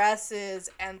dresses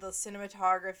and the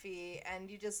cinematography, and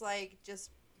you just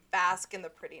bask in the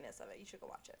prettiness of it. You should go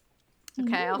watch it.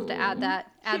 Okay, I'll have to add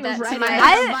that Right to my. on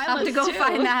I'll have to list, go too.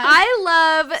 find that.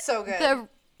 I love So good.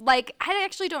 I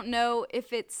actually don't know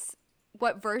if it's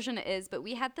what version it is, but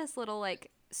we had this little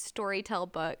like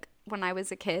storytell book when I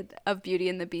was a kid of Beauty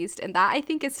and the Beast, and that I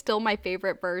think is still my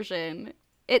favorite version.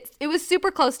 It was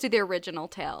super close to the original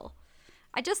tale.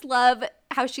 I just love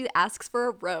how she asks for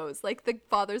a rose. Like the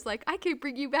father's like, I can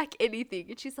bring you back anything,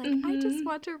 and she's like, I just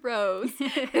want a rose.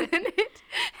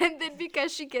 and then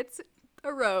because she gets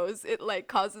a rose, it like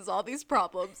causes all these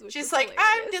problems. Which She's is like,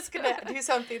 hilarious. I'm just gonna do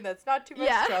something that's not too much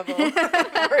Yeah. trouble for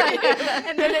you.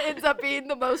 And then it ends up being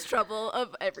the most trouble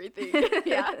of everything.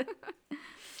 Yeah.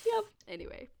 Yep.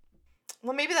 Anyway.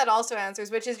 Well, maybe that also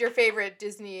answers which is your favorite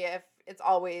Disney if it's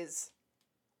always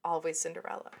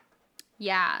Cinderella.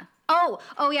 Yeah. Oh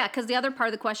yeah, because the other part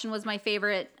of the question was my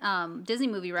favorite Disney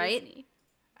movie, right? Disney.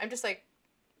 I'm just like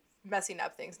messing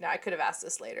up things now. I could have asked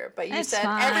this later, but you It's said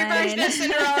every version of fine.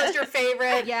 Cinderella is your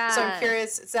favorite. Yeah. So I'm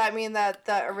curious, does that mean that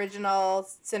the original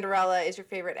Cinderella is your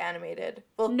favorite animated?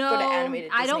 We'll go to No, animated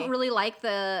Disney. I don't really like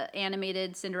the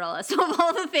animated Cinderella. So of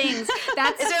all the things,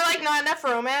 that's Is there like not enough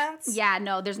romance? yeah,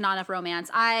 no, there's not enough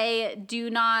romance. I do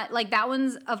not like that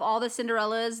one's of all the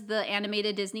Cinderellas, the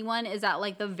animated Disney one is at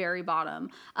like the very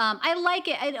bottom. I like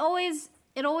it.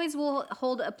 It always will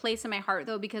hold a place in my heart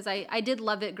though because I did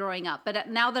love it growing up. But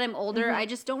now that I'm older, I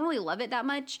just don't really love it that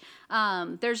much.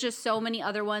 There's just so many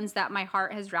other ones that my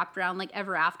heart has wrapped around, like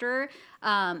Ever After.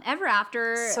 Ever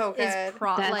After So is good.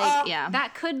 That's- yeah.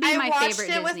 that could be I my watched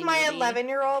favorite it with Disney my movie.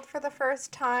 11-year-old for the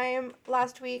first time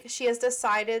last week. She has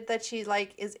decided that she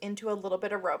like is into a little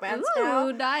bit of romance now.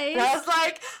 Ooh, nice. And I was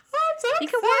like, oh, I'm so You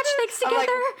excited. can watch things I'm like,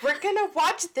 together. we're gonna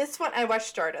watch this one. I watched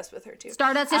Stardust with her too.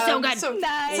 Stardust is so good.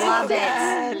 Nice. Love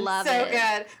it. good. Love so it.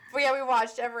 good. But yeah, we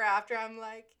watched Ever After. I'm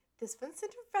like, this one's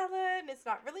Cinderella, and it's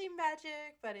not really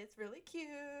magic, but it's really cute,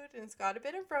 and it's got a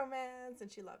bit of romance,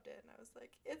 and she loved it. And I was like,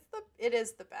 it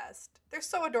is the best. They're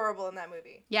so adorable in that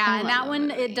movie. Yeah, I and love that that one,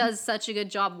 movie. it does such a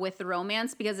good job with the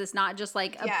romance because it's not just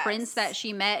like a Yes. prince that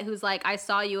she met who's like, I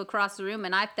saw you across the room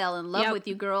and I fell in love Yep. with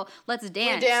you, girl. Let's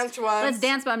dance. danced once. Let's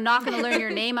dance, but I'm not going to learn your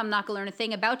name. I'm not going to learn a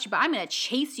thing about you, but I'm going to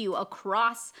chase you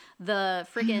across the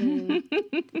freaking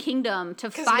kingdom to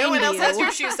Because find no one you. else has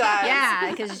your shoe size. Yeah,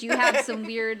 because you have some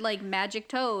weird like magic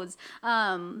toes.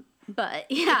 But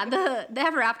yeah, the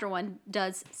Ever After one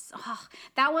does.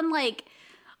 That one like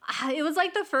it was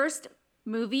like the first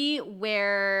movie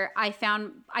where I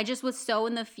just was so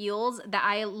in the feels that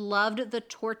I loved the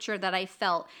torture that I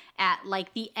felt at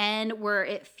like the end where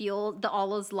it feels the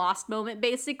all is lost moment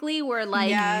basically where like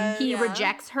Yes. he Yeah.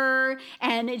 rejects her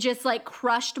and it just like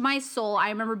crushed my soul. I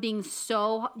remember being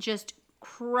so just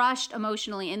crushed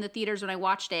emotionally in the theaters when I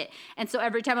watched it. And so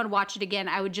every time I'd watch it again,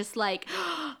 I would just like,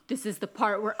 this is the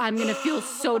part where I'm going to feel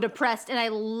so depressed. And I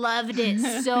loved it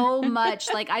so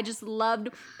much. Like, I just loved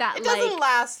that. It doesn't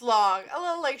last long. A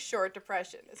little like short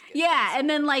depression is good. Yeah, and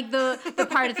then like the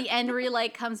part at the end where he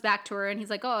like comes back to her and he's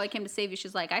like, "Oh, I came to save you."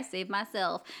 She's like, "I saved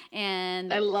myself."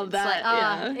 And I love it's that.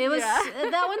 Like, it was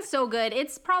that one's so good.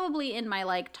 It's probably in my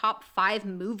like top 5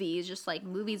 movies, just like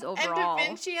movies overall. And Da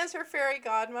Vinci as her fairy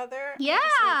godmother. Yeah,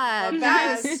 I just, like, love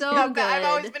that is so Love good. that. I've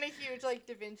always been a huge like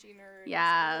Da Vinci nerd.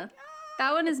 Yeah. So I'm like,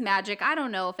 That one is magic. I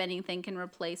don't know if anything can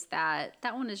replace that.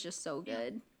 That one is just so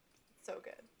good. so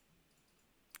good.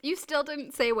 You still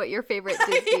didn't say what your favorite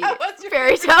Disney Yeah, what's your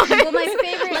fairy tale is. Well, my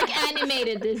favorite Like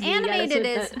animated Disney. you gotta animated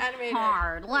say is that. Animated.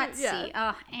 hard. Let's Yeah.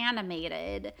 see.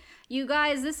 Animated. You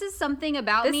guys, this is something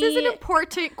about This me. is an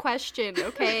important question,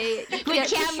 okay? You We can't can't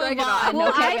just shrug move it off. on. Well,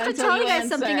 Okay, I have to until tell you you guys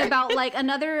something answer. about like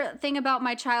another thing about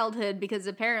my childhood because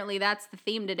apparently that's the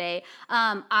theme today.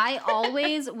 I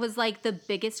always was like the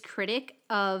biggest critic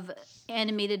of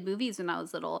animated movies when I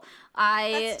was little.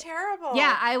 That's terrible.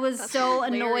 Yeah, I was so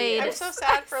hilarious. annoyed. I'm so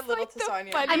sad for That's little like the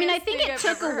Titania. funniest I mean, I thing think it I've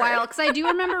took a ever while heard. because I do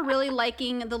remember really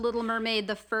liking The Little Mermaid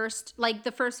the first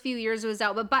few years it was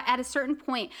out, but at a certain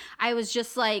point, I was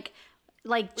just like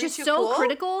just too so cool?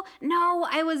 critical. No,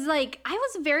 I was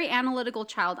a very analytical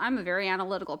child. I'm a very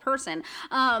analytical person.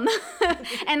 And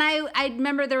I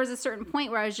remember there was a certain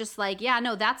point where I was just like, yeah,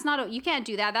 no, that's not, you can't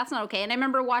do that. That's not okay. And I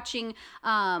remember watching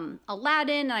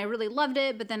Aladdin and I really loved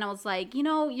it, but then I was like, you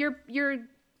know,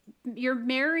 you're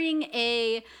marrying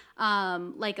a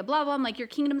like a blah blah. I'm like, your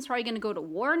kingdom's probably going to go to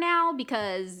war now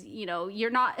because you know you're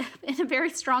not in a very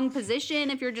strong position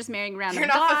if you're just marrying random You're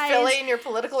not guys. fulfilling your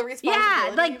political responsibility.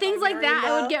 Yeah, like by things like marrying that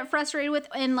I would the- get frustrated with.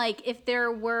 And like if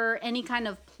there were any kind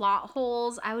of plot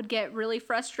holes, I would get really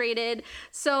frustrated.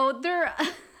 So there,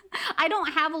 I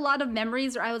don't have a lot of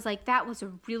memories where I was like, that was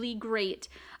a really great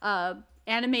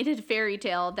animated fairy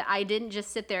tale that I didn't just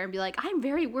sit there and be like, I'm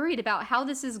very worried about how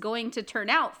this is going to turn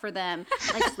out for them.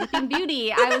 Like Sleeping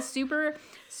Beauty, I was super,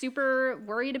 super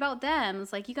worried about them.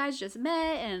 It's like, you guys just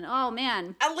met and oh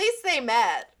man, At least they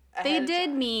met. they ahead of did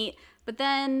time. meet, but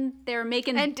then they were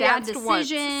making And bad danced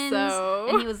decisions. once, so-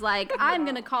 And he was like, I'm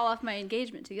going to call off my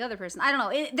engagement to the other person. I don't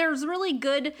know. There's really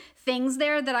good things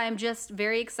there that I'm just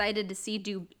very excited to see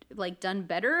done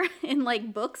better in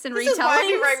like books and This retellings. is why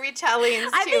we write retellings too,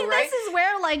 I think right? this is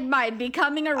where like my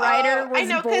becoming a writer was I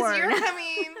know, born. you're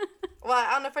coming. Well,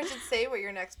 I don't know if I should say what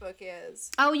your next book is.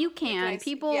 Oh, you can. Nice.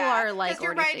 People Yeah, are like 'cause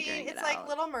you're already writing. figuring it It's out. like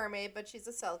Little Mermaid, but she's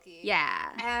a Selkie. Yeah.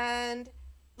 And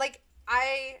like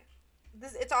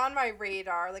it's on my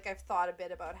radar. Like I've thought a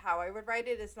bit about how I would write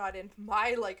it. It's not in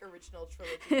my like original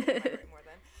trilogy. I might write more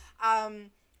than.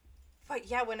 But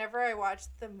yeah, whenever I watch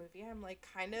the movie, I'm like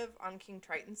kind of on King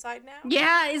Triton's side now.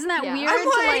 Yeah, isn't that Yeah. weird? I'm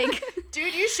to, like,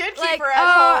 dude, you should keep Like, her at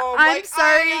oh, home. I'm Like,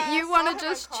 sorry, I, you saw want him to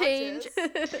just change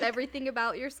unconscious. everything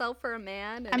about yourself for a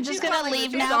man? I'm and- just She's gonna not like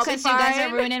leave the now Zombie because you guys are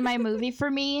fine. ruining my movie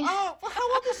for me. Oh, well,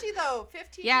 how old is she though?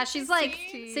 15? Yeah, she's like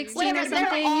 16? 16 Whatever, or they're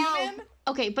something. all- Even?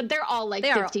 Okay, but they're all like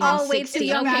They are 15 all and way too 16.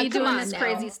 young to Okay, be come doing on this now.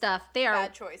 crazy stuff. They are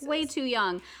Bad choices. way too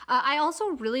young. I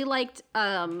also really liked.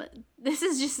 This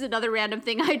is just another random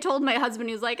thing. I told my husband,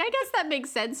 he was like, "I guess that makes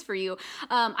sense for you."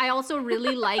 I also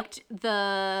really liked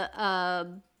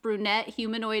the brunette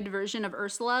humanoid version of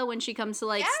Ursula when she comes to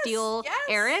like Yes, steal yes,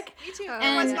 Eric. Me too. And-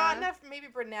 There was And- not enough, maybe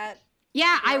brunette.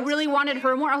 Yeah, I Heroes or really wanted something?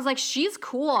 her more. I was like, she's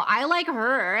cool. I like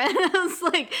her. And I was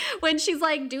like, when she's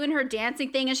like doing her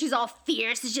dancing thing and she's all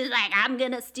fierce, and she's like, I'm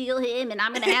gonna steal him and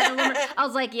I'm gonna have him. I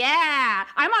was like, yeah,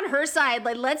 I'm on her side.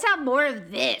 Like, let's have more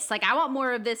of this. Like, I want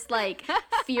more of this like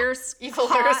fierce, Evil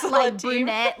hot, Ursula like team.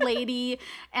 brunette lady.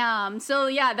 So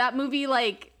yeah, that movie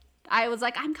like. I was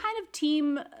like, I'm kind of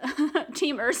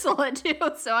team Ursula too,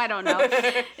 so I don't know.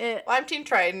 It- Well, I'm Team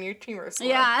Triton, you're Team Ursula.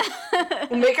 yeah.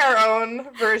 We'll make our own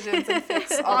versions and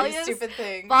fix all these Valya's- stupid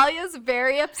things. Valya's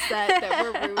very upset that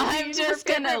we're ruining I'm just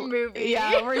her gonna favorite movie.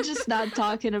 Yeah, we're just not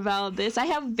talking about this. I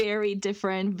have very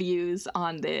different views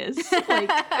on this. Like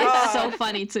it's so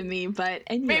funny to me, but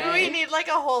anyway. Maybe we need like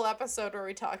a whole episode where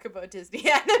we talk about Disney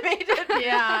animated.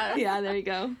 Yeah. Yeah, there you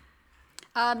go.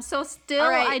 So still, All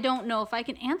right. I don't know if I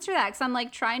can answer that because I'm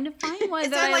like trying to find one Is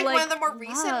that there I like, like one of the more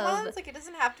recent love. ones? Like it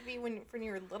doesn't have to be when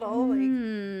you were little. Like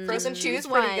Hmm. Frozen 2 is choose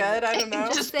pretty one. good. I don't know.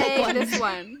 Just pick Say one. this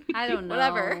one. I don't know.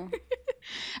 Whatever.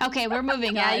 Okay, we're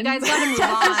moving Yeah, on. you guys gotta move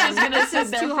Tessa's just on. gonna This sit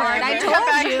is there too hard. I forever. Come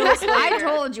back to this told you. I later.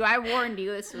 told you. I warned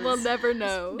you. This was We'll never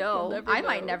know. no. We'll never I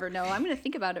might know. never know. I'm gonna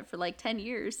think about it for like 10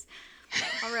 years.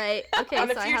 All right. Okay.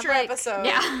 On a so I have future like, episode.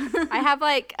 Yeah. I have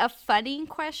like a funny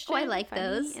question. Oh, I like funny,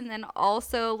 those. And then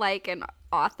also like an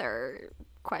author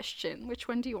question. Which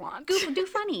one do you want? do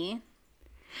funny.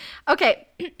 Okay.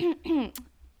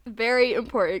 Very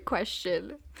important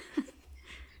question.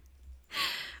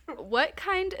 What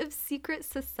kind of secret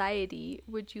society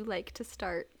would you like to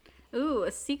start? Ooh,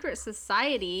 a secret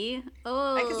society.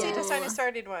 Oh, I could see Yes. Dasani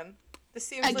started one. This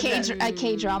seems A legit.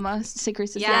 K-drama secret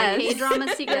yeah, society.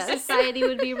 K-drama secret society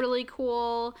would be really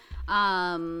cool.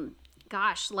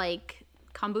 Gosh, like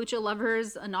Kombucha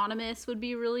Lovers Anonymous would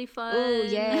be really fun. Oh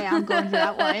yeah, I'm going for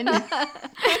that one.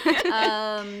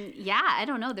 Yeah, I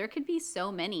don't know. There could be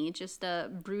so many. Just a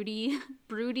broody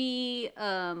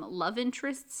love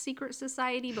interest secret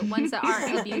society, but ones that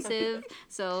aren't abusive.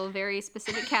 So very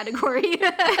specific category.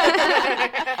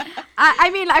 I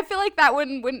mean, I feel like that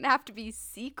one wouldn't have to be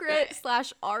secret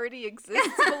 / already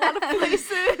exists in a lot of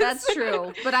places. That's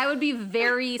true. But I would be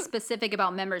very specific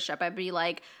about membership. I'd be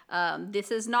like, this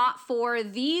is not for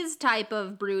these type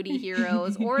of broody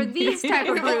heroes or these type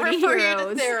of broody refer you to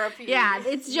heroes. therapy. Yeah,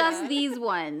 it's just these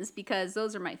ones because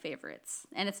those are my favorites.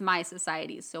 And it's my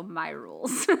society, so my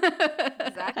rules.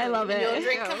 Exactly. I love it. You'll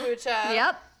drink kombucha.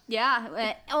 Yep.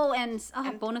 Yeah.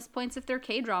 And bonus points if they're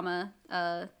K-drama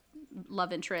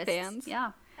love interests. Fans.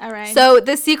 Yeah. All right. So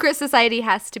the secret society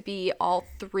has to be all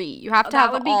three. You have to That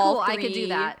have would be all cool. three I could do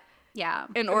that. Yeah.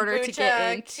 in order to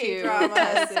get into K-dramas,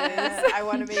 Tessa's. and I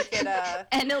want to make it a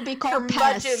and it'll be called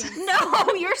curmudgeon. Pest.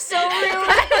 No, you're so rude.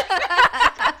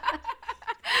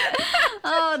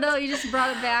 Oh no, you just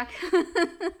brought it back.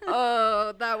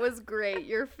 Oh, that was great.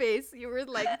 Your face, you were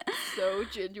like so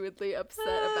genuinely upset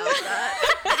about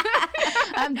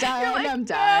that. I'm done. I'm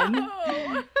done.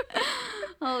 No.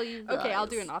 Oh, you guys. Okay, I'll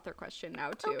do an author question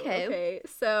now too. Okay.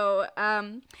 So,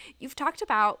 you've talked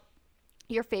about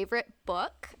your favorite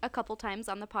book a couple times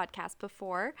on the podcast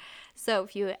before. So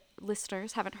if you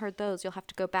listeners haven't heard those, you'll have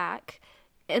to go back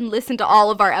and listen to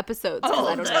all of our episodes. 'Cause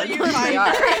I don't know you what they find are.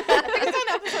 I think it's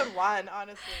on episode 1,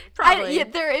 honestly. Probably. Yeah,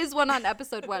 there is one on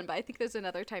episode 1, but I think there's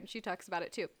another time she talks about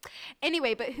it too.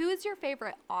 Anyway, but who is your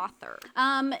favorite author?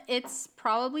 It's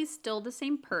probably still the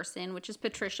same person, which is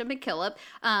Patricia McKillip.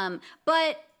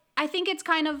 But I think it's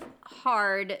kind of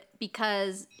hard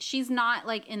because she's not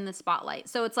like in the spotlight.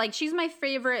 So it's like she's my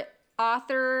favorite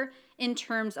author in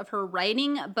terms of her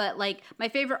writing, but like my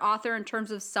favorite author in terms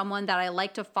of someone that I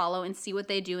like to follow and see what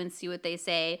they do and see what they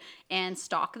say and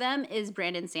stalk them is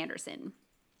Brandon Sanderson.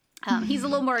 He's a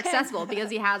little more accessible because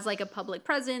he has like a public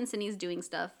presence and he's doing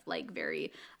stuff like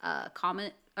very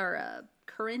common or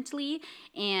currently,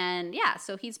 and yeah,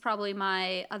 so he's probably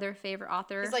my other favorite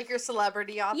author. He's like your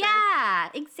celebrity author. Yeah,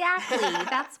 exactly.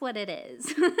 That's what it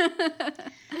is.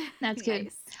 That's good.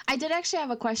 Nice. I did actually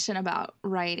have a question about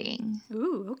writing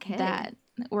Ooh, okay. that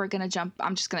we're gonna jump.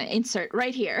 I'm just gonna insert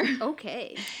right here.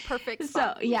 Okay. Perfect So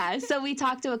spot. yeah, so we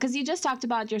talked about, because you just talked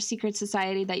about your secret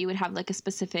society that you would have like a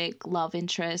specific love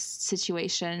interest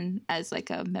situation as like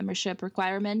a membership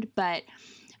requirement, but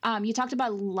you talked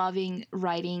about loving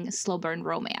writing slow burn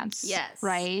romance. Yes.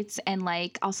 Right. And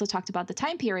like also talked about the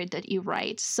time period that you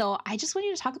write. So I just want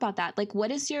you to talk about that. Like,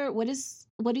 what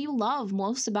do you love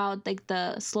most about like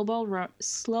the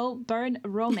slow burn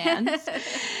romance,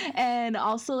 and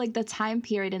also like the time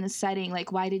period and the setting?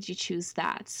 Like, why did you choose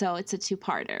that? So it's a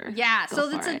two-parter. Yeah. Go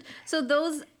So for that's it. so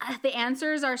those the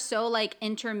answers are so like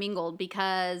intermingled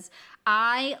because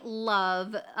I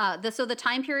love the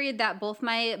time period that both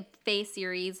my Fae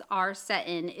series are set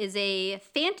in is a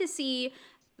fantasy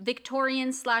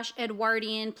Victorian /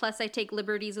 Edwardian. Plus, I take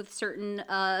liberties with certain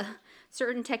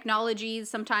technologies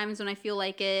sometimes when I feel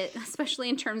like it, especially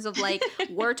in terms of like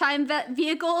wartime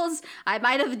vehicles. I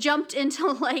might have jumped into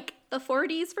like the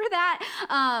 40s for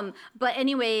that. But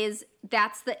anyways,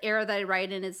 that's the era that I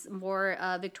write in, is more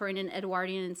Victorian and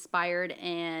Edwardian inspired,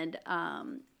 and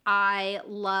I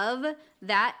love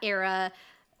that era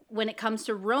when it comes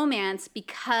to romance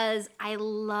because I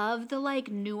love the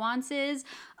like nuances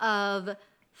of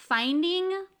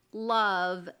finding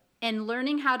love and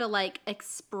learning how to like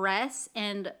express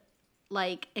and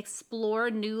like explore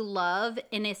new love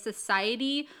in a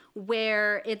society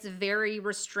where it's very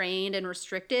restrained and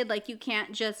restricted. Like you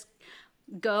can't just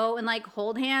go and like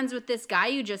hold hands with this guy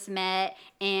you just met,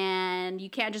 and you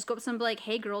can't just go up to someone and be like,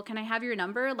 hey girl, can I have your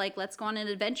number? Like, let's go on an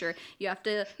adventure. You have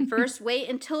to first wait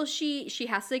until she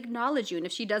has to acknowledge you, and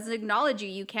if she doesn't acknowledge you,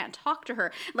 you can't talk to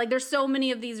her. Like, there's so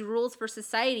many of these rules for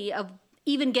society of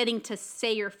even getting to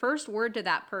say your first word to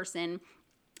that person.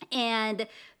 And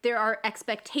there are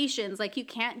expectations, like you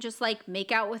can't just like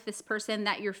make out with this person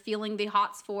that you're feeling the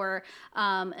hots for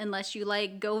unless you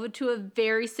like go to a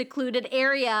very secluded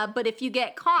area. But if you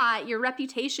get caught, your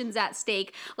reputation's at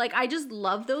stake. Like, I just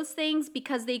love those things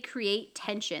because they create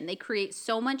tension. They create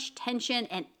so much tension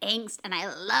and angst, and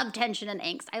I love tension and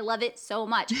angst. I love it so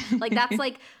much. Like, that's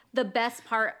like the best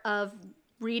part of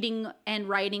reading and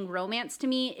writing romance to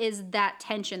me is that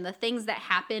tension, the things that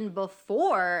happen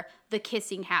before the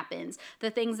kissing happens, the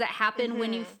things that happen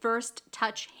when you first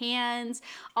touch hands,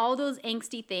 all those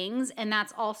angsty things. And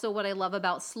that's also what I love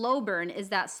about slow burn, is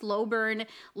that slow burn,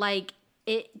 like,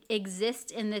 it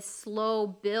exists in this slow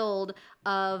build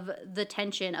of the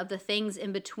tension, of the things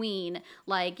in between.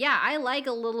 Like, yeah, I like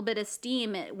a little bit of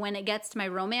steam when it gets to my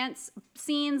romance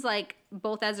scenes, like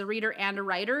both as a reader and a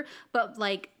writer, but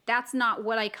like that's not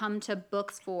what I come to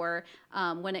books for.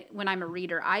 When I'm a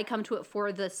reader, I come to it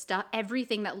for the stuff,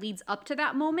 everything that leads up to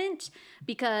that moment,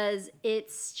 because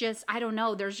it's just, I don't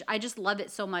know, I just love it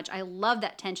so much. I love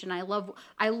that tension. I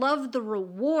love the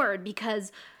reward,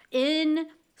 because in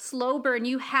slow burn,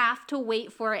 you have to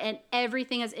wait for it, and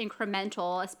everything is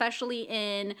incremental, especially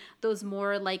in those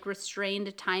more like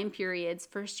restrained time periods.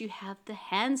 First you have the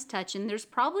hands touch, and there's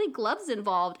probably gloves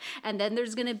involved, and then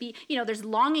there's gonna be, there's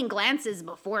longing glances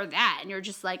before that, and you're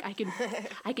just like, I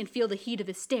can feel the heat of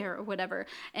his stare or whatever,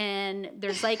 and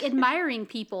there's like admiring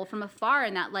people from afar,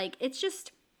 and that, like, it's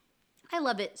just, I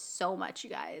love it so much, you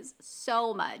guys,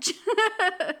 so much.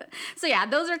 So yeah,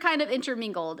 those are kind of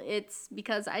intermingled. It's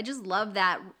because I just love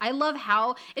that. I love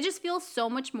how it just feels so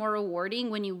much more rewarding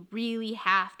when you really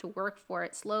have to work for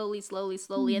it slowly,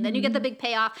 and then you get the big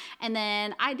payoff. And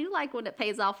then I do like when it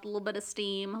pays off with a little bit of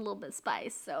steam, a little bit of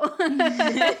spice. So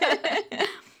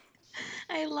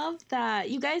I love that.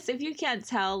 You guys, if you can't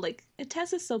tell, like,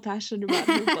 Tess is so passionate about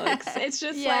her books. It's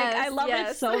just like, I love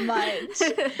it so much.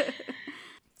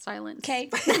 Silence. Okay.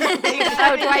 Do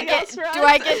I get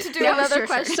to do another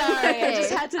question? Sorry, Okay. I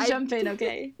just had to jump in,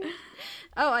 okay?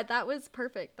 Oh, that was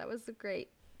perfect. That was a great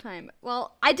time.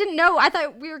 Well, I didn't know. I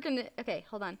thought we were going to... Okay,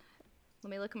 hold on.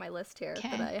 Let me look at my list here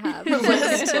that I have.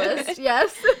 List.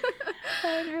 Yes.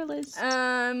 On her list.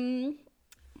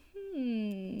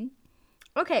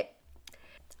 Okay.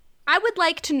 I would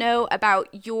like to know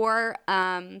about your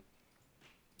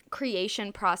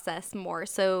creation process more.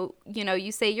 So,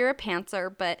 you say you're a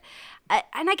pantser, but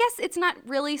and I guess it's not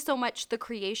really so much the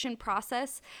creation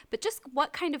process, but just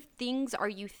what kind of things are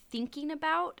you thinking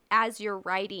about as you're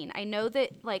writing? I know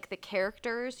that, like, the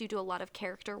characters, you do a lot of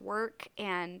character work,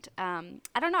 and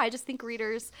I don't know, I just think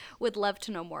readers would love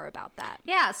to know more about that.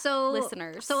 Yeah, so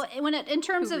listeners. So in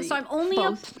terms of, so I'm only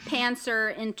a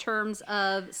pantser in terms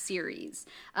of series.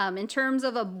 In terms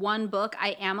of one book,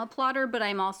 I am a plotter, but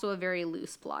I'm also a very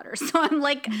loose plotter. So I'm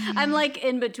like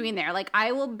in between there. Like,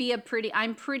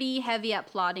 I'm pretty heavy at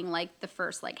plotting, like the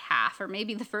first like half or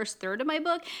maybe the first third of my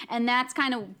book, and that's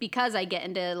kind of because I get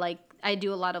into, like, I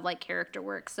do a lot of like character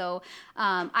work. So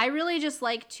I really just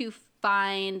like to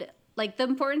find, like, the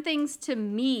important things to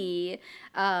me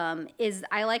is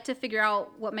I like to figure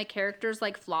out what my characters'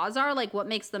 like flaws are, like what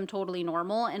makes them totally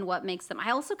normal and what makes them. I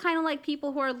also kind of like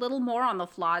people who are a little more on the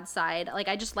flawed side. Like,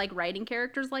 I just like writing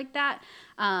characters like that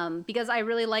because I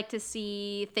really like to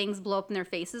see things blow up in their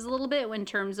faces a little bit in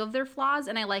terms of their flaws,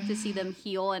 and I like to see them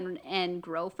heal and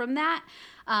grow from that.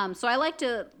 So I like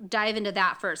to dive into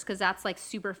that first because that's like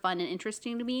super fun and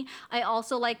interesting to me. I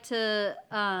also like to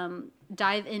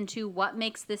dive into what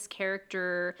makes this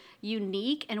character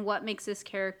unique and what makes this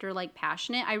character like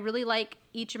passionate. I really like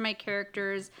each of my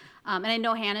characters, and I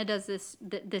know Hannah does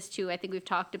this too. I think we've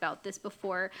talked about this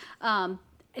before.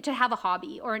 To have a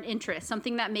hobby or an interest,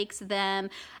 something that makes them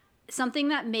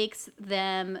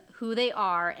who they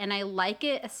are. And I like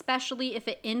it, especially if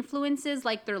it influences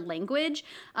like their language.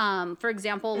 For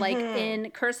example, like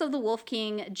in Curse of the Wolf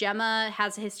King, Gemma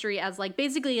has a history as like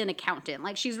basically an accountant.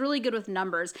 Like, she's really good with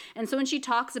numbers. And so when she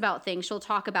talks about things, she'll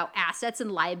talk about assets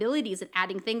and liabilities and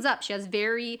adding things up. She has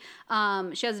very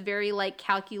like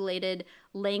calculated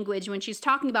language when she's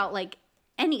talking about like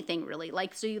anything really,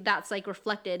 like, so that's like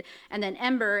reflected. And then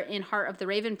Ember in Heart of the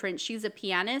Raven Prince, she's a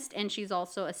pianist and she's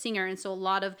also a singer, and so a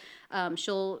lot of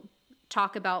she'll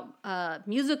talk about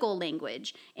musical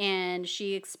language, and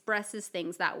she expresses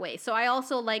things that way. So I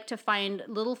also like to find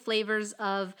little flavors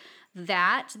of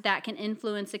that can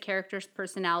influence a character's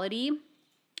personality.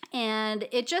 And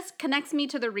it just connects me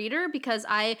to the reader because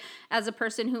I, as a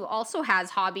person who also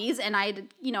has hobbies, and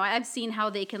I've seen how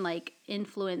they can like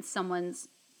influence someone's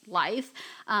life.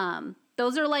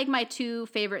 Those are like my two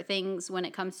favorite things when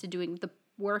it comes to doing the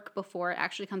work before it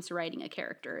actually comes to writing a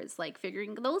character, is like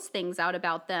figuring those things out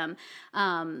about them.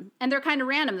 And they're kind of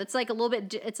random. It's like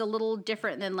it's a little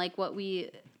different than like what we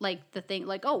like the thing,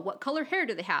 like, oh, what color hair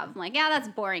do they have? I'm like, yeah, that's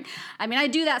boring. I mean, I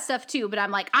do that stuff too, but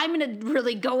I'm like, I'm going to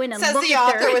really go in and Says look the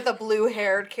at author with a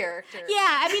blue-haired character.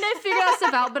 Yeah, I mean, I figure that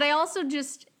stuff out, but I also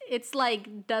just, it's like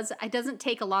it doesn't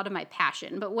take a lot of my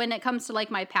passion. But when it comes to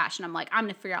like my passion, I'm like, I'm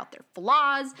gonna figure out their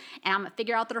flaws and I'm gonna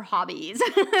figure out their hobbies.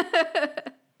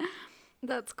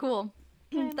 That's cool.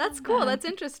 That's cool. That's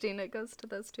interesting. It goes to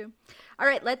those two. All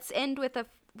right, let's end with a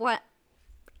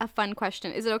fun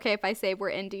question. Is it okay if I say we're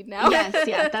ending now? Yes,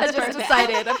 yeah, that's I just perfect.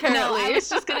 decided, apparently. No, I was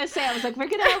just gonna say, I was like, we're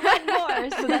gonna have one more,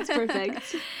 so that's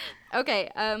perfect. Okay,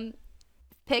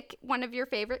 pick one of your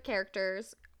favorite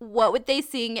characters. What would they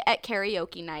sing at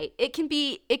karaoke night? It can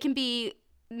be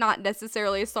not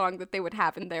necessarily a song that they would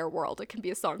have in their world. It can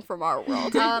be a song from our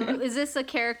world. Is this a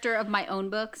character of my own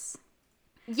books?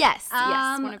 Yes,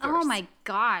 one of yours. Oh my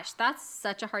gosh, that's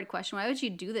such a hard question. Why would you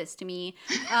do this to me?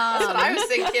 That's what I was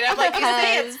thinking. I'm like, you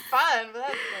say it's fun, but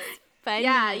that's like Funny.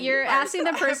 Yeah, you're asking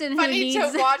the person who funny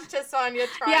needs to watch Tasanya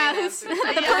try. yeah, and who's, answer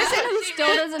the that. person who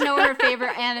still doesn't know her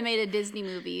favorite animated Disney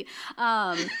movie.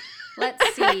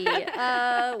 Let's see.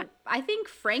 I think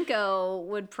Franco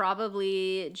would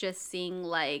probably just sing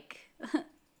like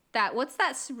that. What's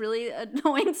that really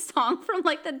annoying song from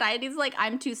like the 90s? Like,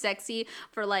 I'm too sexy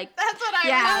for like. That's what I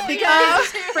Yeah, really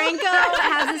because wanted to. Franco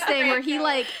has this thing where he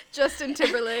like. Justin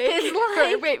Timberlake. It's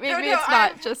like- wait, maybe No, it's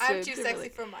not I'm Justin too Timberlake. sexy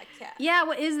for my cat. Yeah,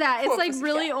 what is that? It's Poor like pussycat.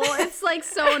 really old. It's like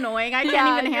so annoying. I can't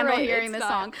Yeah, even you're handle right, hearing it's this not.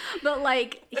 song. But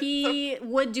like he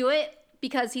would do it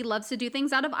because he loves to do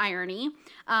things out of irony.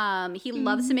 He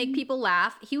loves to make people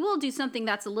laugh. He will do something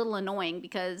that's a little annoying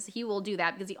because he will do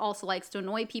that because he also likes to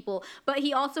annoy people. But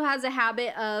he also has a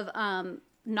habit of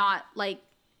not like,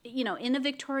 you know, in the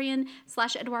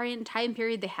Victorian/Edwardian time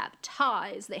period, they have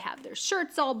ties, they have their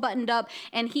shirts all buttoned up,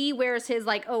 and he wears his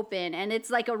like open, and it's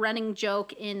like a running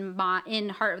joke in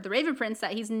Heart of the Raven Prince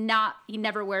that he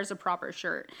never wears a proper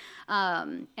shirt.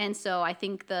 And so I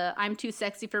think I'm too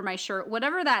sexy for my shirt,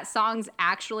 whatever that song's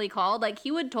actually called, like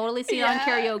he would totally sing it on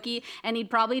karaoke, and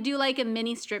he'd probably do like a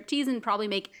mini striptease and probably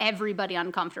make everybody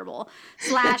uncomfortable /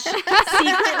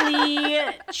 secretly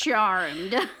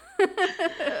charmed.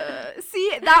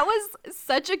 See, that was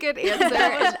such a good answer.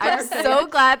 And I'm so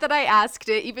glad that I asked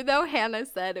it, even though Hannah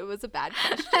said it was a bad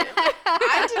question.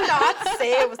 I did not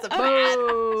say it was a bad.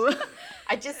 Oh.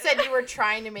 I just said you were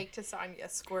trying to make Tasanya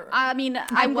squirm. I mean,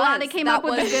 I'm glad I came up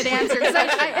with a good answer. 'Cause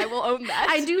I will own that.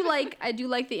 I do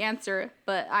like the answer,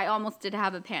 but I almost did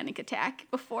have a panic attack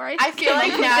before I I feel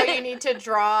like now you need to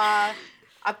draw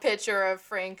a picture of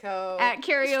Franco at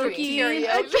karaoke, street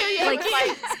karaoke. like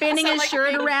spinning his like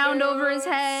shirt big around over his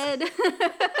boobs. head.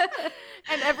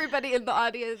 And everybody in the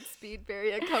audience being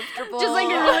very uncomfortable. Just like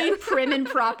a really prim and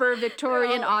proper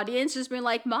Victorian audience, just being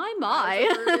like, my.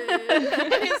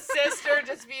 And his sister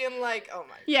just being like, oh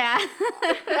my Yeah.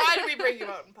 why did we bring you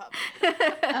out in public?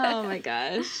 Oh my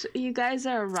gosh. You guys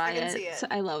are a can riot. see it.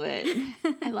 I love it.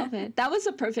 I love it. That was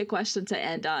a perfect question to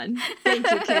end on. Thank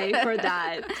you, Kay, for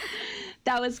that.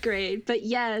 That was great. But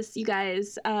yes, you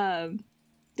guys,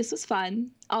 this was fun.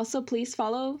 Also, please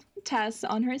follow Tess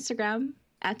on her Instagram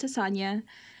at Tasanya.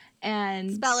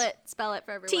 And Spell it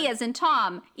for everyone. T as in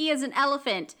Tom, E as in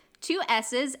elephant, 2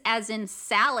 S's as in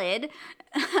salad,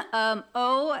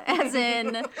 O as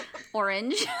in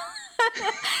orange,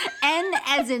 N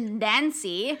as in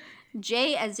Nancy,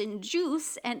 J as in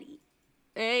juice, and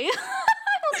A. I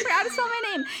almost forgot to spell my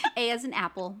name. A as in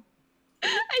apple.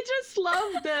 I just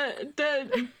love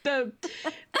the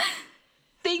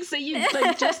things that you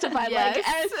like justify, Yes. like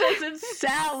S as in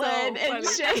salad So and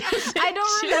funny. J as in I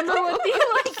don't juice. remember what the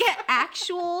like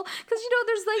actual, because you know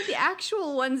there's like the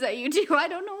actual ones that you do. I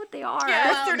don't know what they are.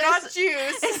 Yes, they're there's- not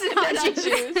juice. It's They're not not juice.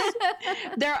 juice.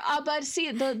 They're but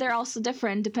see, they're also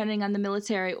different depending on the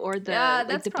military or the Yeah, like,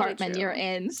 that's probably department true. you're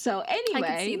in. So anyway,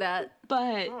 I can see that.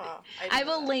 But Oh, I didn't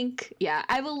know will that. link. Yeah,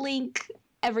 I will link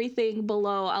everything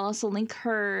below. I'll also link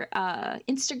her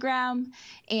Instagram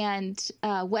and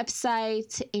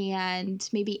website and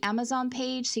maybe Amazon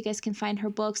page so you guys can find her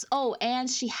books. Oh, and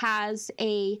she has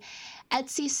a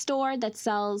Etsy store that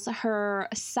sells her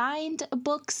signed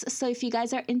books. So if you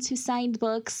guys are into signed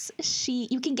books,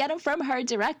 you can get them from her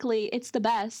directly. It's the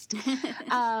best.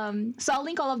 So I'll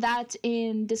link all of that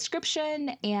in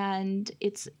description, and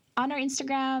it's on our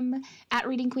Instagram at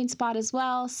Reading Queen Spot as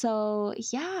well. So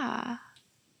yeah,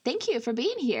 thank you for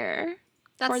being here.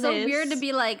 That's for so this. weird to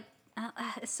be like.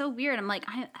 It's so weird. I'm like,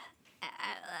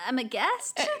 I'm a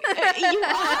guest. You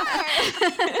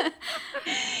are.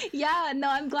 Yeah, no,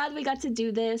 I'm glad we got to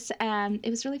do this, and it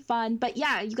was really fun. But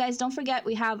yeah, you guys don't forget,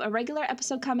 we have a regular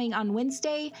episode coming on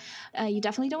Wednesday. You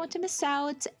definitely don't want to miss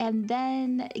out. And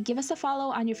then give us a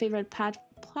follow on your favorite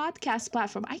podcast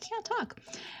platform. I can't talk.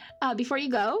 Before you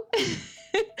go.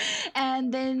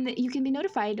 And then you can be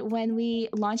notified when we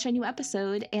launch a new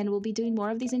episode, and we'll be doing more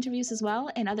of these interviews as well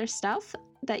and other stuff.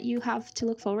 that you have to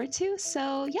look forward to.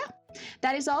 So yeah,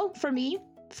 that is all for me,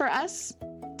 for us.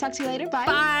 Talk to you later. Bye.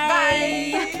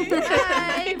 Bye. Bye. Bye.